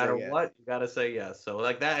 No matter what, you got to say yes. So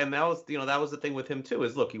like that. And that was the thing with him too,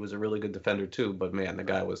 is look, he was a really good defender too. But man, the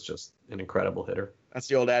guy was just an incredible hitter. That's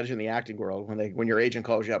the old adage in the acting world. When your agent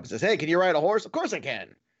calls you up and says, hey, can you ride a horse? Of course I can.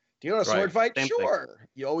 Do you know a sword fight? Same sure. thing.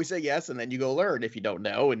 You always say yes, and then you go learn if you don't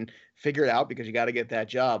know and figure it out, because you got to get that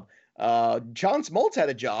job. John Smoltz had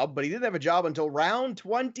a job, but he didn't have a job until round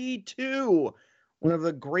 22. One of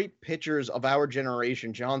the great pitchers of our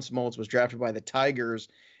generation, John Smoltz, was drafted by the Tigers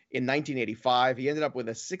in 1985. He ended up with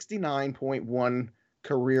a 69.1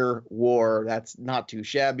 career WAR. That's not too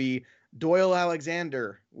shabby. Doyle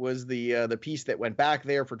Alexander was the piece that went back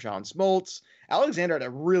there for John Smoltz. Alexander had a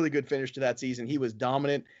really good finish to that season. He was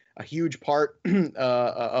dominant, a huge part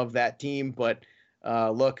of that team, but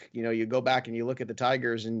look, you go back and you look at the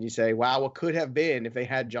Tigers and you say, wow, what could have been if they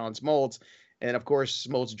had John Smoltz? And of course,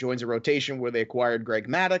 Smoltz joins a rotation where they acquired Greg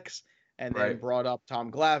Maddux and then brought up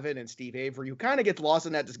Tom Glavine and Steve Avery, who kind of gets lost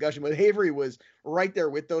in that discussion. But Avery was right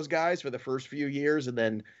there with those guys for the first few years, and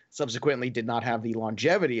then subsequently did not have the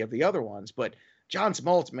longevity of the other ones. But John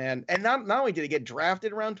Smoltz, man, and not only did he get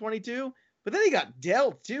drafted around 22, but then he got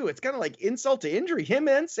dealt too. It's kind of like insult to injury. Him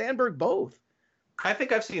and Sandberg both. I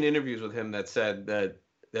think I've seen interviews with him that said that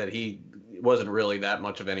he wasn't really that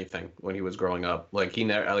much of anything when he was growing up. Like, he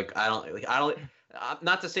never, I don't,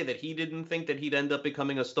 not to say that he didn't think that he'd end up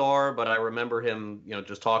becoming a star, but I remember him,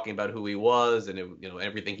 just talking about who he was, and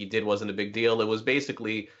everything he did wasn't a big deal. It was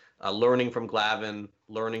basically learning from Glavine,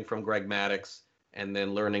 learning from Greg Maddux, and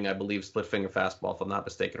then learning, I believe, split finger fastball, if I'm not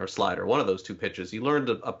mistaken, or slider. One of those two pitches. He learned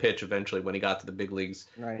a pitch eventually when he got to the big leagues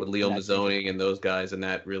with Leo Mazzoni and those guys, and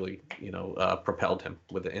that really, propelled him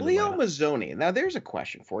with the Leo Mazzoni. Now, there's a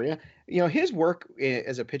question for you. His work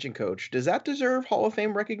as a pitching coach, does that deserve Hall of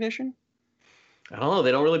Fame recognition? I don't know.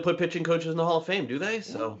 They don't really put pitching coaches in the Hall of Fame, do they?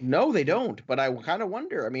 So no, they don't. But I kind of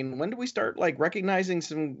wonder. I mean, when do we start recognizing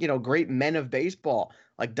some great men of baseball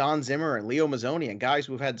like Don Zimmer and Leo Mazzoni and guys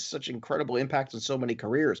who've had such incredible impacts on so many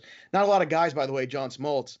careers? Not a lot of guys, by the way. John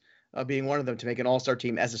Smoltz being one of them, to make an all-star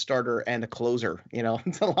team as a starter and a closer.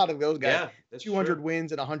 It's a lot of those guys. Yeah, 200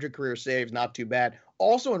 wins and 100 career saves, not too bad.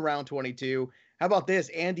 Also in round 22, how about this?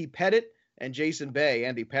 Andy Pettitte and Jason Bay.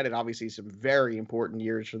 Andy Pettitte, obviously some very important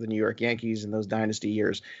years for the New York Yankees in those dynasty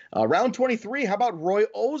years. Round 23, how about Roy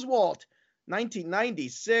Oswalt?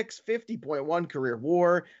 1996, 50.1 career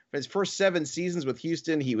WAR. For his first 7 seasons with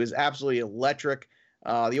Houston, he was absolutely electric.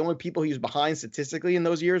 The only people he was behind statistically in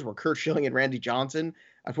those years were Curt Schilling and Randy Johnson.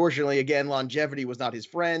 Unfortunately, again, longevity was not his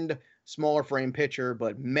friend. Smaller frame pitcher,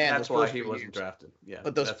 but man, that's why he wasn't drafted. Yeah,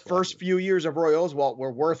 but those first few years of Roy Oswalt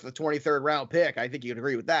were worth the 23rd round pick. I think you'd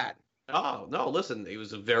agree with that. Oh, no, listen, he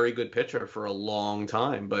was a very good pitcher for a long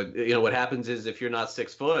time. But, what happens is if you're not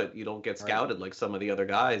 6 foot, you don't get scouted like some of the other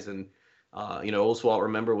guys. And, Oswalt,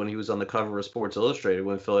 remember when he was on the cover of Sports Illustrated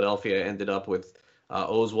when Philadelphia ended up with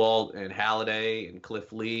Oswalt and Halladay and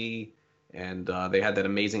Cliff Lee. And they had that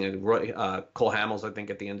amazing Cole Hamels, I think,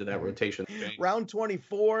 at the end of that rotation. Round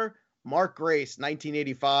 24. Mark Grace,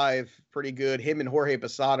 1985, pretty good. Him and Jorge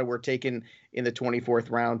Posada were taken in the 24th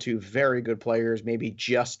round. 2 very good players, maybe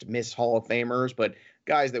just miss Hall of Famers, but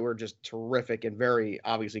guys that were just terrific and very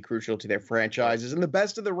obviously crucial to their franchises. And the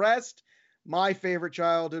best of the rest, my favorite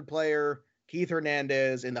childhood player, Keith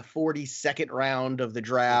Hernandez, in the 42nd round of the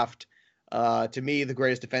draft. To me, the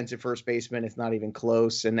greatest defensive first baseman. It's not even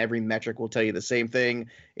close, and every metric will tell you the same thing.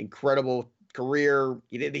 Incredible career.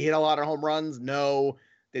 Did he hit a lot of home runs? No.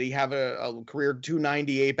 Did he have a career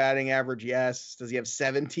 298 batting average? Yes. Does he have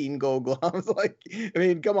 17 gold gloves?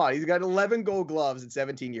 Come on. He's got 11 gold gloves in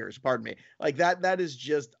 17 years. Pardon me. That is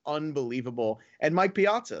just unbelievable. And Mike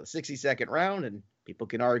Piazza, 62nd round, and people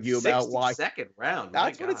can argue about why. 62nd round.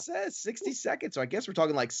 That's what it says, 62nd. So I guess we're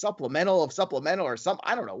talking like supplemental or something.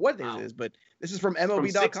 I don't know what this is, but this is from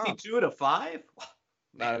MLB.com. From 62 to 5?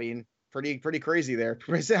 I mean, pretty crazy there.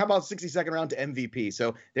 How about 62nd round to MVP?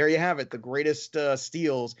 So there you have it, the greatest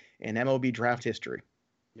steals in MLB draft history.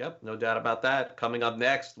 Yep, no doubt about that. Coming up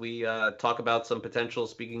next, we talk about some potential,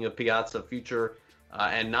 speaking of Piazza, future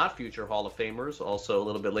and not future Hall of Famers. Also, a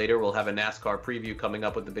little bit later, we'll have a NASCAR preview coming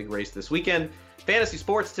up with the big race this weekend. Fantasy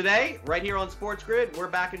sports today, right here on Sports Grid. We're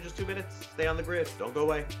back in just 2 minutes. Stay on the grid. Don't go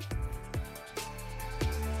away.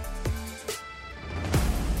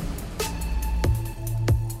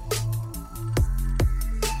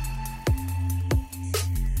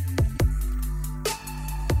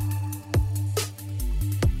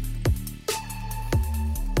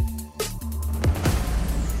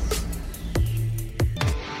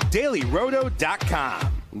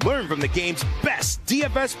 DailyRoto.com. Learn from the game's best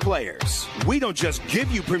DFS players. We don't just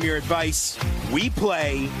give you premier advice, we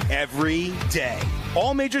play every day.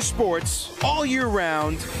 All major sports, all year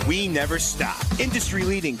round, we never stop.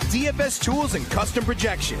 Industry-leading DFS tools and custom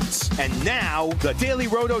projections. And now, the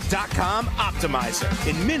DailyRoto.com Optimizer.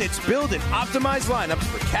 In minutes, build and optimize lineups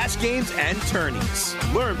for cash games and tourneys.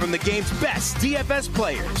 Learn from the game's best DFS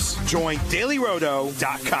players. Join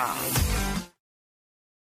DailyRoto.com.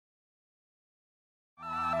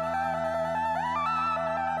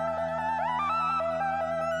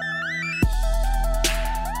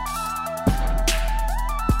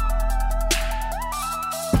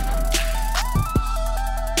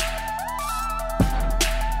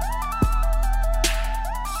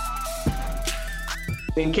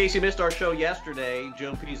 In case you missed our show yesterday,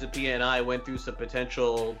 Joe Pisapia and I went through some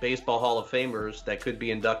potential baseball Hall of Famers that could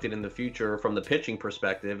be inducted in the future from the pitching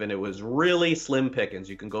perspective, and it was really slim pickings.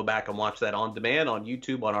 You can go back and watch that on demand on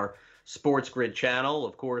YouTube on our Sports Grid channel.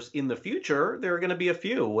 Of course, in the future, there are going to be a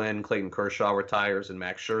few when Clayton Kershaw retires and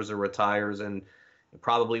Max Scherzer retires, and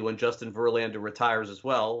probably when Justin Verlander retires as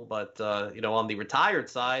well. But, on the retired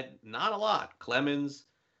side, not a lot. Clemens,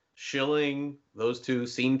 Schilling, those two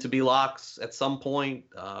seem to be locks at some point.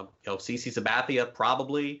 CC Sabathia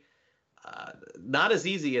probably. Not as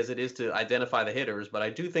easy as it is to identify the hitters, but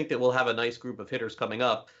I do think that we'll have a nice group of hitters coming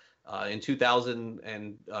up in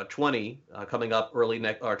 2020, coming up early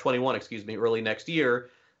next year.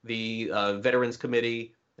 The Veterans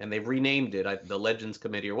Committee, and they've renamed it the Legends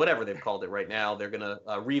Committee or whatever they've called it right now. They're going to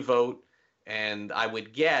revote, and I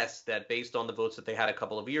would guess that based on the votes that they had a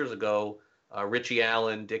couple of years ago, Richie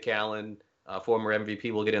Allen, Dick Allen, former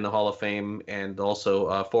MVP, will get in the Hall of Fame, and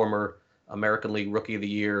also former American League Rookie of the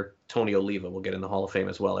Year, Tony Oliva, will get in the Hall of Fame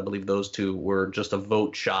as well. I believe those two were just a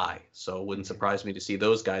vote shy, so it wouldn't surprise me to see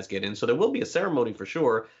those guys get in. So there will be a ceremony for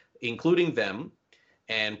sure, including them,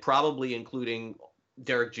 and probably including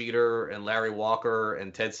Derek Jeter and Larry Walker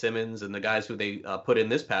and Ted Simmons and the guys who they put in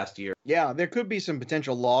this past year. Yeah, there could be some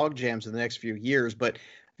potential log jams in the next few years, but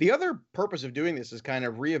the other purpose of doing this is kind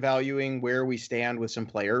of reevaluating where we stand with some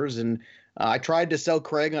players. And I tried to sell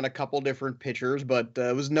Craig on a couple different pitchers, but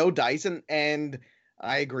it was no dice. And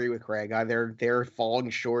I agree with Craig. They're falling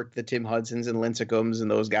short. The Tim Hudsons and Lincecums and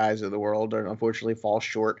those guys of the world are unfortunately fall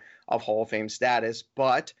short of Hall of Fame status.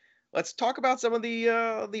 But let's talk about some of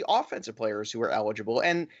the offensive players who are eligible.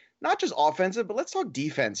 And not just offensive, but let's talk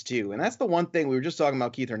defense too. And that's the one thing we were just talking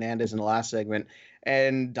about Keith Hernandez in the last segment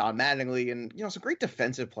and Don Mattingly and, some great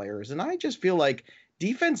defensive players. And I just feel like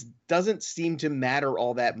defense doesn't seem to matter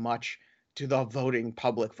all that much to the voting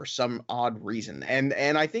public for some odd reason.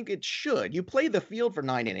 And I think it should. You play the field for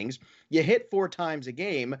 9 innings, you hit 4 times a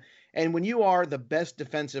game. And when you are the best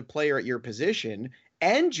defensive player at your position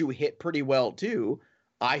and you hit pretty well too,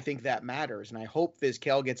 I think that matters, and I hope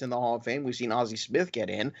Vizquel gets in the Hall of Fame. We've seen Ozzie Smith get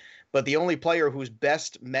in, but the only player who's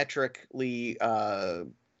best metrically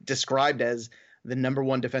described as the number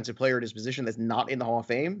one defensive player at his position that's not in the Hall of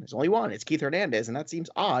Fame, there's only one. It's Keith Hernandez, and that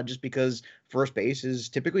seems odd just because first base is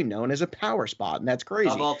typically known as a power spot, and that's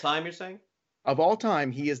crazy. Of all time, you're saying? Of all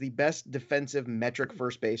time, he is the best defensive metric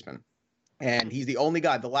first baseman. And he's the only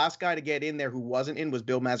guy. The last guy to get in there who wasn't in was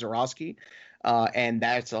Bill Mazeroski. And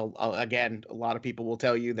that's, again, a lot of people will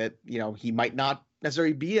tell you that, he might not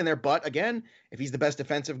necessarily be in there. But, again, if he's the best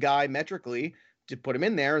defensive guy metrically to put him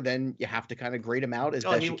in there, then you have to kind of grade him out as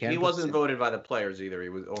best you can. He wasn't voted by the players either. He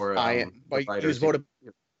was, he was voted.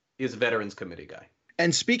 He's a Veterans Committee guy.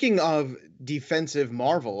 And speaking of defensive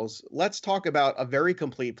marvels, let's talk about a very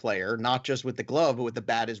complete player, not just with the glove, but with the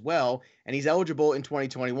bat as well. And he's eligible in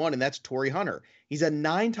 2021, and that's Torrey Hunter. He's a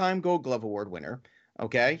 9-time Gold Glove Award winner.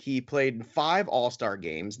 Okay, he played in 5 All-Star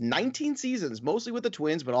games, 19 seasons, mostly with the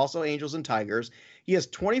Twins, but also Angels and Tigers. He has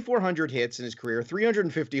 2,400 hits in his career,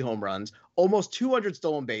 350 home runs, almost 200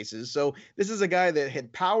 stolen bases. So this is a guy that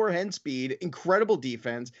had power and speed, incredible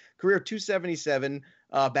defense, career 277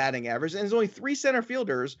 batting average. And there's only 3 center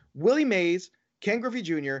fielders, Willie Mays, Ken Griffey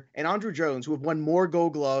Jr., and Andruw Jones, who have won more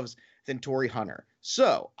Gold Gloves than Torrey Hunter.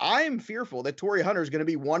 So I am fearful that Torrey Hunter is going to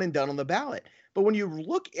be one and done on the ballot. But when you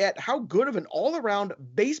look at how good of an all-around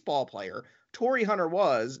baseball player Torrey Hunter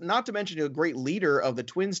was, not to mention a great leader of the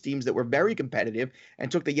Twins teams that were very competitive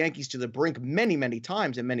and took the Yankees to the brink many, many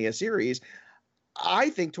times in many a series, I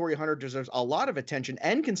think Torrey Hunter deserves a lot of attention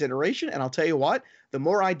and consideration. And I'll tell you what, the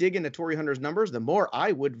more I dig into Torrey Hunter's numbers, the more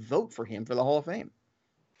I would vote for him for the Hall of Fame.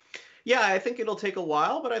 Yeah, I think it'll take a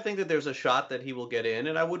while, but I think that there's a shot that he will get in,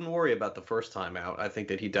 and I wouldn't worry about the first time out. I think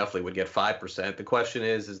that he definitely would get 5%. The question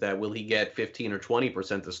is that will he get 15 or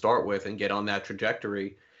 20% to start with and get on that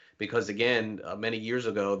trajectory? Because again, many years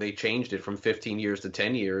ago, they changed it from 15 years to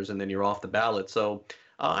 10 years, and then you're off the ballot. So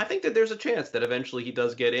I think that there's a chance that eventually he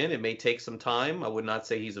does get in. It may take some time. I would not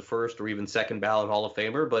say he's a first or even second ballot Hall of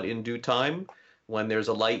Famer, but in due time, when there's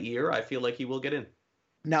a light year, I feel like he will get in.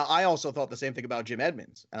 Now, I also thought the same thing about Jim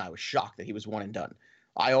Edmonds, and I was shocked that he was one and done.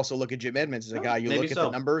 I also look at Jim Edmonds as a guy, you look at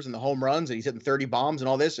the numbers and the home runs, and he's hitting 30 bombs and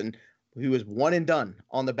all this, and he was one and done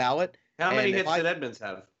on the ballot. How many hits did Edmonds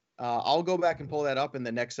have? I'll go back and pull that up in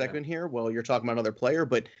the next segment here while you're talking about another player,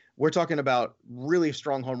 but we're talking about really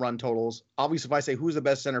strong home run totals. Obviously, if I say who's the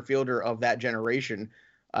best center fielder of that generation,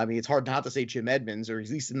 I mean, it's hard not to say Jim Edmonds, or at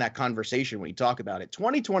least in that conversation when you talk about it.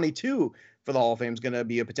 2022 for the Hall of Fame is going to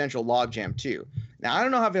be a potential logjam too. Now, I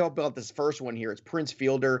don't know how I feel about this first one here. It's Prince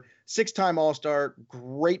Fielder, 6-time All-Star,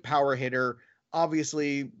 great power hitter.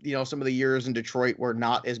 Obviously, you know, some of the years in Detroit were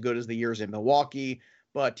not as good as the years in Milwaukee,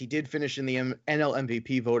 but he did finish in the NL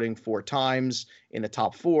MVP voting 4 times in the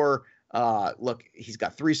top 4. Look, he's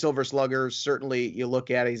got 3 Silver Sluggers. Certainly, you look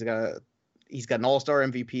at it, he's got an All-Star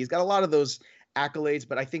MVP. He's got a lot of those accolades,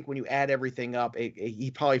 but I think when you add everything up, he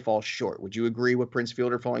probably falls short. Would you agree with Prince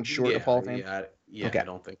Fielder falling short of Hall of Fame? Yeah, okay. I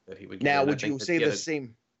don't think that he would. Now, would you say the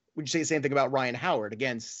same thing about Ryan Howard?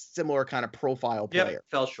 Again, similar kind of profile player. Yep,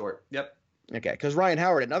 fell short. Yep. Okay, because Ryan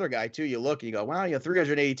Howard, another guy too. You look and you go, wow,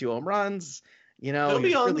 382 home runs. You know, he'll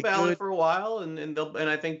be on really the ballot good for a while, and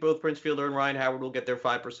I think both Prince Fielder and Ryan Howard will get their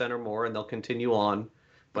 5% or more, and they'll continue on.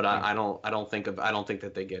 But I don't think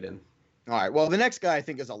that they get in. All right. Well, the next guy I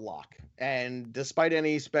think is a lock. And despite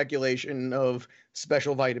any speculation of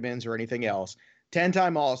special vitamins or anything else,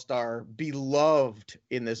 10-time All-Star, beloved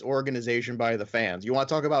in this organization by the fans. You want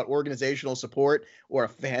to talk about organizational support or a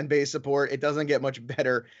fan base support? It doesn't get much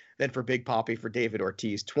better than for Big Papi, for David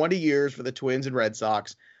Ortiz. 20 years for the Twins and Red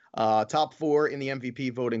Sox. Top 4 in the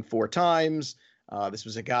MVP voting 4 times. This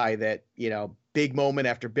was a guy that, big moment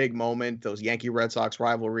after big moment, those Yankee-Red Sox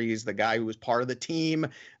rivalries, the guy who was part of the team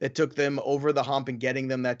that took them over the hump and getting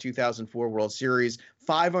them that 2004 World Series,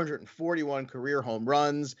 541 career home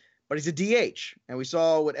runs, but he's a DH, and we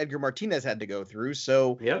saw what Edgar Martinez had to go through.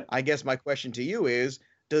 So yep. I guess my question to you is,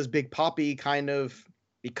 does Big Papi kind of,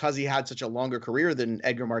 because he had such a longer career than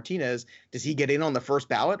Edgar Martinez, does he get in on the first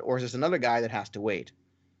ballot, or is this another guy that has to wait?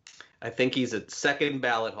 I think he's a second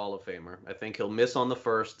ballot Hall of Famer. I think he'll miss on the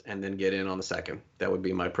first and then get in on the second. That would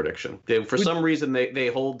be my prediction. For some reason, they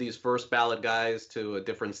hold these first ballot guys to a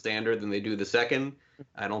different standard than they do the second.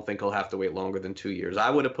 I don't think he'll have to wait longer than 2 years. I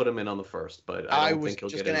would have put him in on the first, but I don't think he'll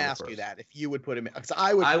get in on the first. I was just going to ask you that, if you would put him in.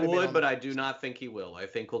 I would, but I do not think he will. I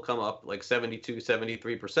think he'll come up like 72,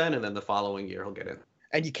 73%, and then the following year he'll get in.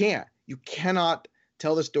 And you cannot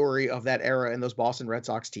tell the story of that era and those Boston Red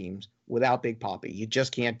Sox teams without Big Papi. You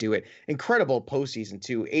just can't do it. Incredible postseason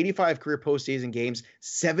too. 85 career postseason games,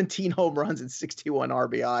 17 home runs and 61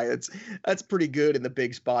 RBI. That's pretty good in the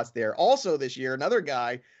big spots there. Also this year, another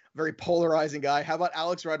guy, very polarizing guy. How about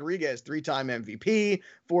Alex Rodriguez, 3-time MVP,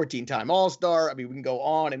 14-time All-Star. I mean, we can go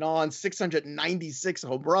on and on. 696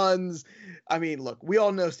 home runs. I mean, look, we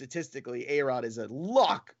all know statistically A-Rod is a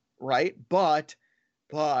lock, right? But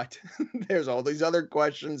there's all these other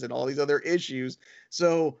questions and all these other issues.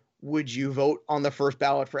 So would you vote on the first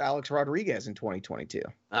ballot for Alex Rodriguez in 2022?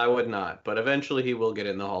 I would not, but eventually he will get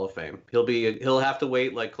in the Hall of Fame. He'll have to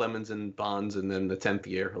wait like Clemens and Bonds, and then the 10th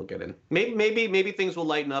year he'll get in. Maybe things will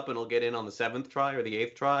lighten up and he'll get in on the 7th try or the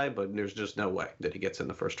 8th try, but there's just no way that he gets in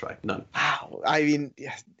the first try. None. Wow. I mean,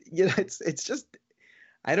 it's just,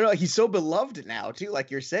 I don't know. He's so beloved now too.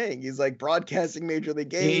 Like you're saying, he's like broadcasting Major League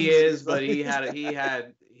games. He is, but he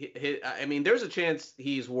had. I mean, there's a chance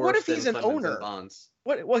he's worse. What if he's than an Clemens owner? And Bonds.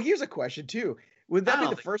 Well, here's a question too. Would that be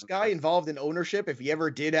the first guy involved in ownership if he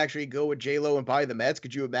ever did actually go with J-Lo and buy the Mets?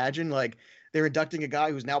 Could you imagine like they're inducting a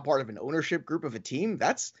guy who's now part of an ownership group of a team?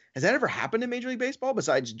 Has that ever happened in Major League Baseball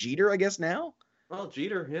besides Jeter? I guess now. Well,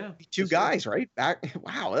 Jeter, yeah. 2 guys, right?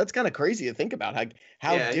 Wow, that's kind of crazy to think about.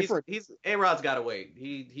 How different. A-Rod's got to wait.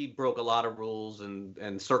 He broke a lot of rules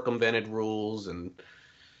and circumvented rules and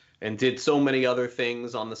did so many other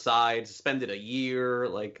things on the side. Suspended a year.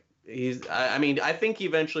 Like I mean, I think he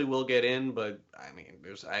eventually will get in, but I mean,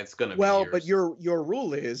 it's going to be Well, years. but your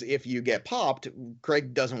rule is if you get popped,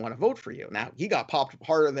 Craig doesn't want to vote for you. Now, he got popped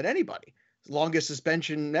harder than anybody. Longest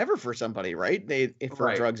suspension ever for somebody, right?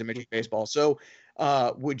 For drugs in Major League Baseball. So,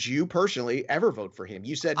 would you personally ever vote for him?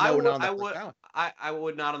 You said no, not on the first ballot. I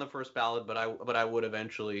would not on the first ballot, but I would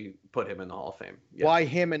eventually put him in the Hall of Fame. Yeah. Why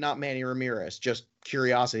him and not Manny Ramirez? Just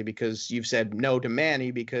curiosity, because you've said no to Manny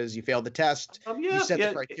because you failed the test. You set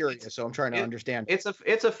the criteria, so I'm trying to understand. It's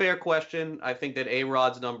a fair question. I think that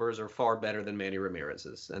A-Rod's numbers are far better than Manny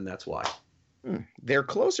Ramirez's, and that's why. They're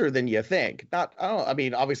closer than you think. I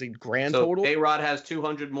mean, obviously, grand total. A-Rod has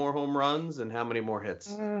 200 more home runs, and how many more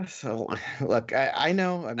hits? Look, I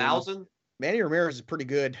know. 1,000? Manny Ramirez is pretty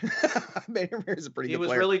good. Manny Ramirez is a pretty good player. He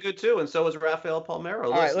was really good too, and so was Rafael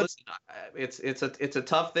Palmeiro. Listen, it's a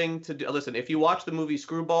tough thing to do. Listen, if you watch the movie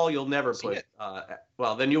Screwball, you'll never put.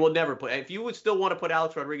 Then you will never put. If you would still want to put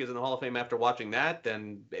Alex Rodriguez in the Hall of Fame after watching that,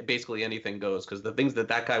 then basically anything goes, because the things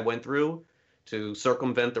that guy went through to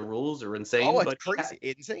circumvent the rules are insane. Oh, it's crazy,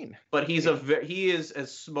 insane. But he is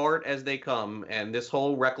as smart as they come, and this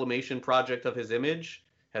whole reclamation project of his image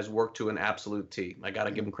has worked to an absolute T. I got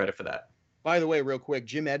to give him credit for that. By the way, real quick,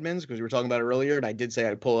 Jim Edmonds, because we were talking about it earlier, and I did say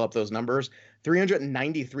I'd pull up those numbers.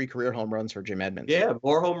 393 career home runs for Jim Edmonds. Yeah,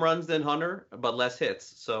 more home runs than Hunter, but less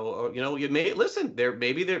hits. So you may listen.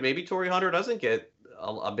 Maybe Torrey Hunter doesn't get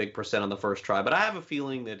a big percent on the first try, but I have a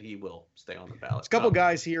feeling that he will stay on the ballot. There's a couple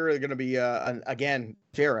guys here are going to be again,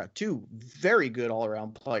 Farrah, two very good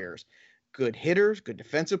all-around players, good hitters, good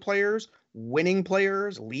defensive players, winning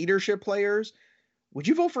players, leadership players. Would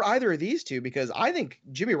you vote for either of these two? Because I think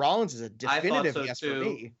Jimmy Rollins is a definitive yes for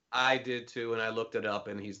me. I did too, and I looked it up,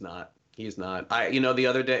 and he's not. He's not. The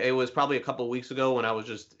other day, it was probably a couple of weeks ago when I was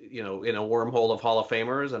just, in a wormhole of Hall of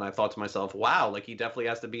Famers, and I thought to myself, wow, like he definitely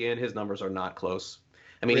has to be in. His numbers are not close.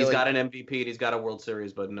 I mean, really? He's got an MVP and he's got a World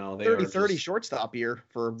Series, but no, they 30 shortstop year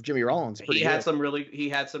for Jimmy Rollins. He had some really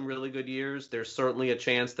good years. There's certainly a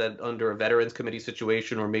chance that under a Veterans Committee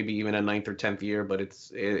situation, or maybe even a 9th or 10th year, but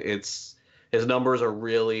it's his numbers are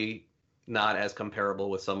really not as comparable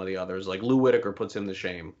with some of the others. Like Lou Whitaker puts him to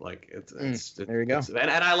shame. Like there you go.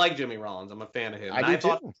 And I like Jimmy Rollins. I'm a fan of him. I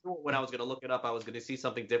thought when I was going to look it up, I was going to see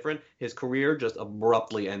something different. His career just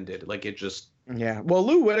abruptly ended. Like it just. Yeah. Well,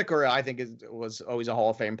 Lou Whitaker, I think was always a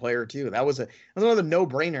Hall of Fame player too. That was another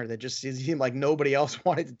no-brainer that just seemed like nobody else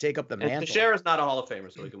wanted to take up the mantle. Teixeira's not a Hall of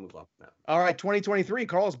Famer, so we can move on from that. All right, 2023,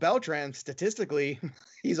 Carlos Beltran, statistically,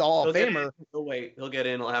 he's a Hall of Famer. He'll wait. He'll get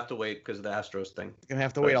in. He'll have to wait because of the Astros thing. He's gonna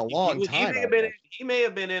have to wait a long time. He may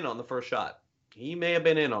have been in on the first shot. He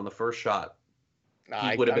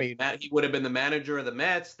would have been the manager of the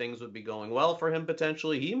Mets. Things would be going well for him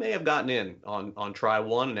potentially. He may have gotten in on try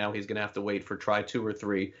 1, and now he's going to have to wait for try 2 or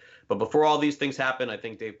 3. But before all these things happen, I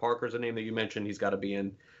think Dave Parker's a name that you mentioned. He's got to be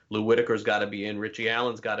in. Lou Whitaker's got to be in. Richie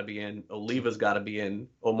Allen's got to be in. Oliva's got to be in.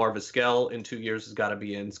 Omar Vizquel in 2 years has got to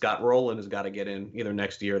be in. Scott Rowland has got to get in either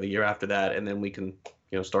next year or the year after that, and then we can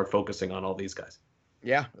start focusing on all these guys.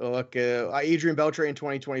 Yeah, look, Adrian Beltre in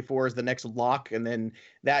 2024 is the next lock, and then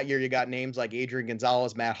that year you got names like Adrian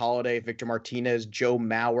Gonzalez, Matt Holliday, Victor Martinez, Joe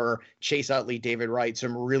Mauer, Chase Utley, David Wright,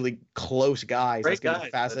 some really close guys. That's going to be a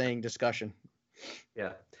fascinating discussion.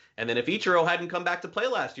 Yeah, and then if Ichiro hadn't come back to play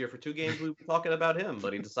last year for 2 games, we'd be talking about him,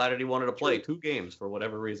 but he decided he wanted to play 2 games for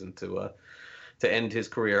whatever reason to end his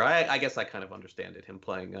career. I guess I kind of understand it, him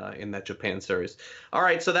playing in that Japan series. All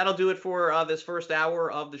right, so that'll do it for this first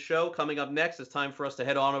hour of the show. Coming up next, it's time for us to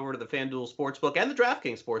head on over to the FanDuel Sportsbook and the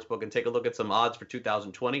DraftKings Sportsbook and take a look at some odds for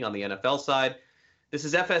 2020 on the NFL side. This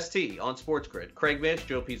is FST on Sports Grid. Craig Mish,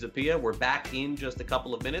 Joe Pisapia. We're back in just a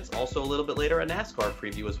couple of minutes. Also a little bit later, a NASCAR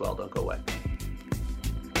preview as well. Don't go away.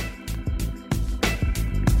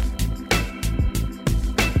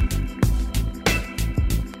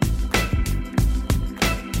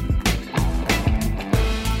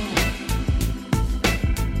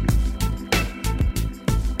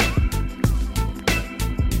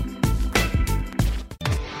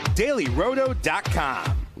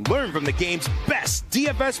 DailyRoto.com. Learn from the game's best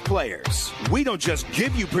DFS players. We don't just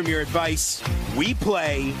give you premier advice, we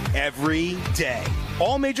play every day.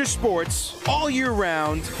 All major sports, all year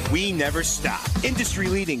round, we never stop.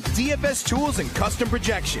 Industry-leading DFS tools and custom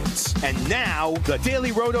projections. And now, the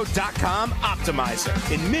DailyRoto.com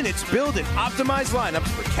Optimizer. In minutes, build and optimize lineups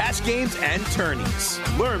for cash games and tourneys.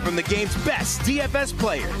 Learn from the game's best DFS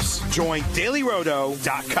players. Join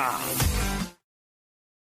DailyRoto.com.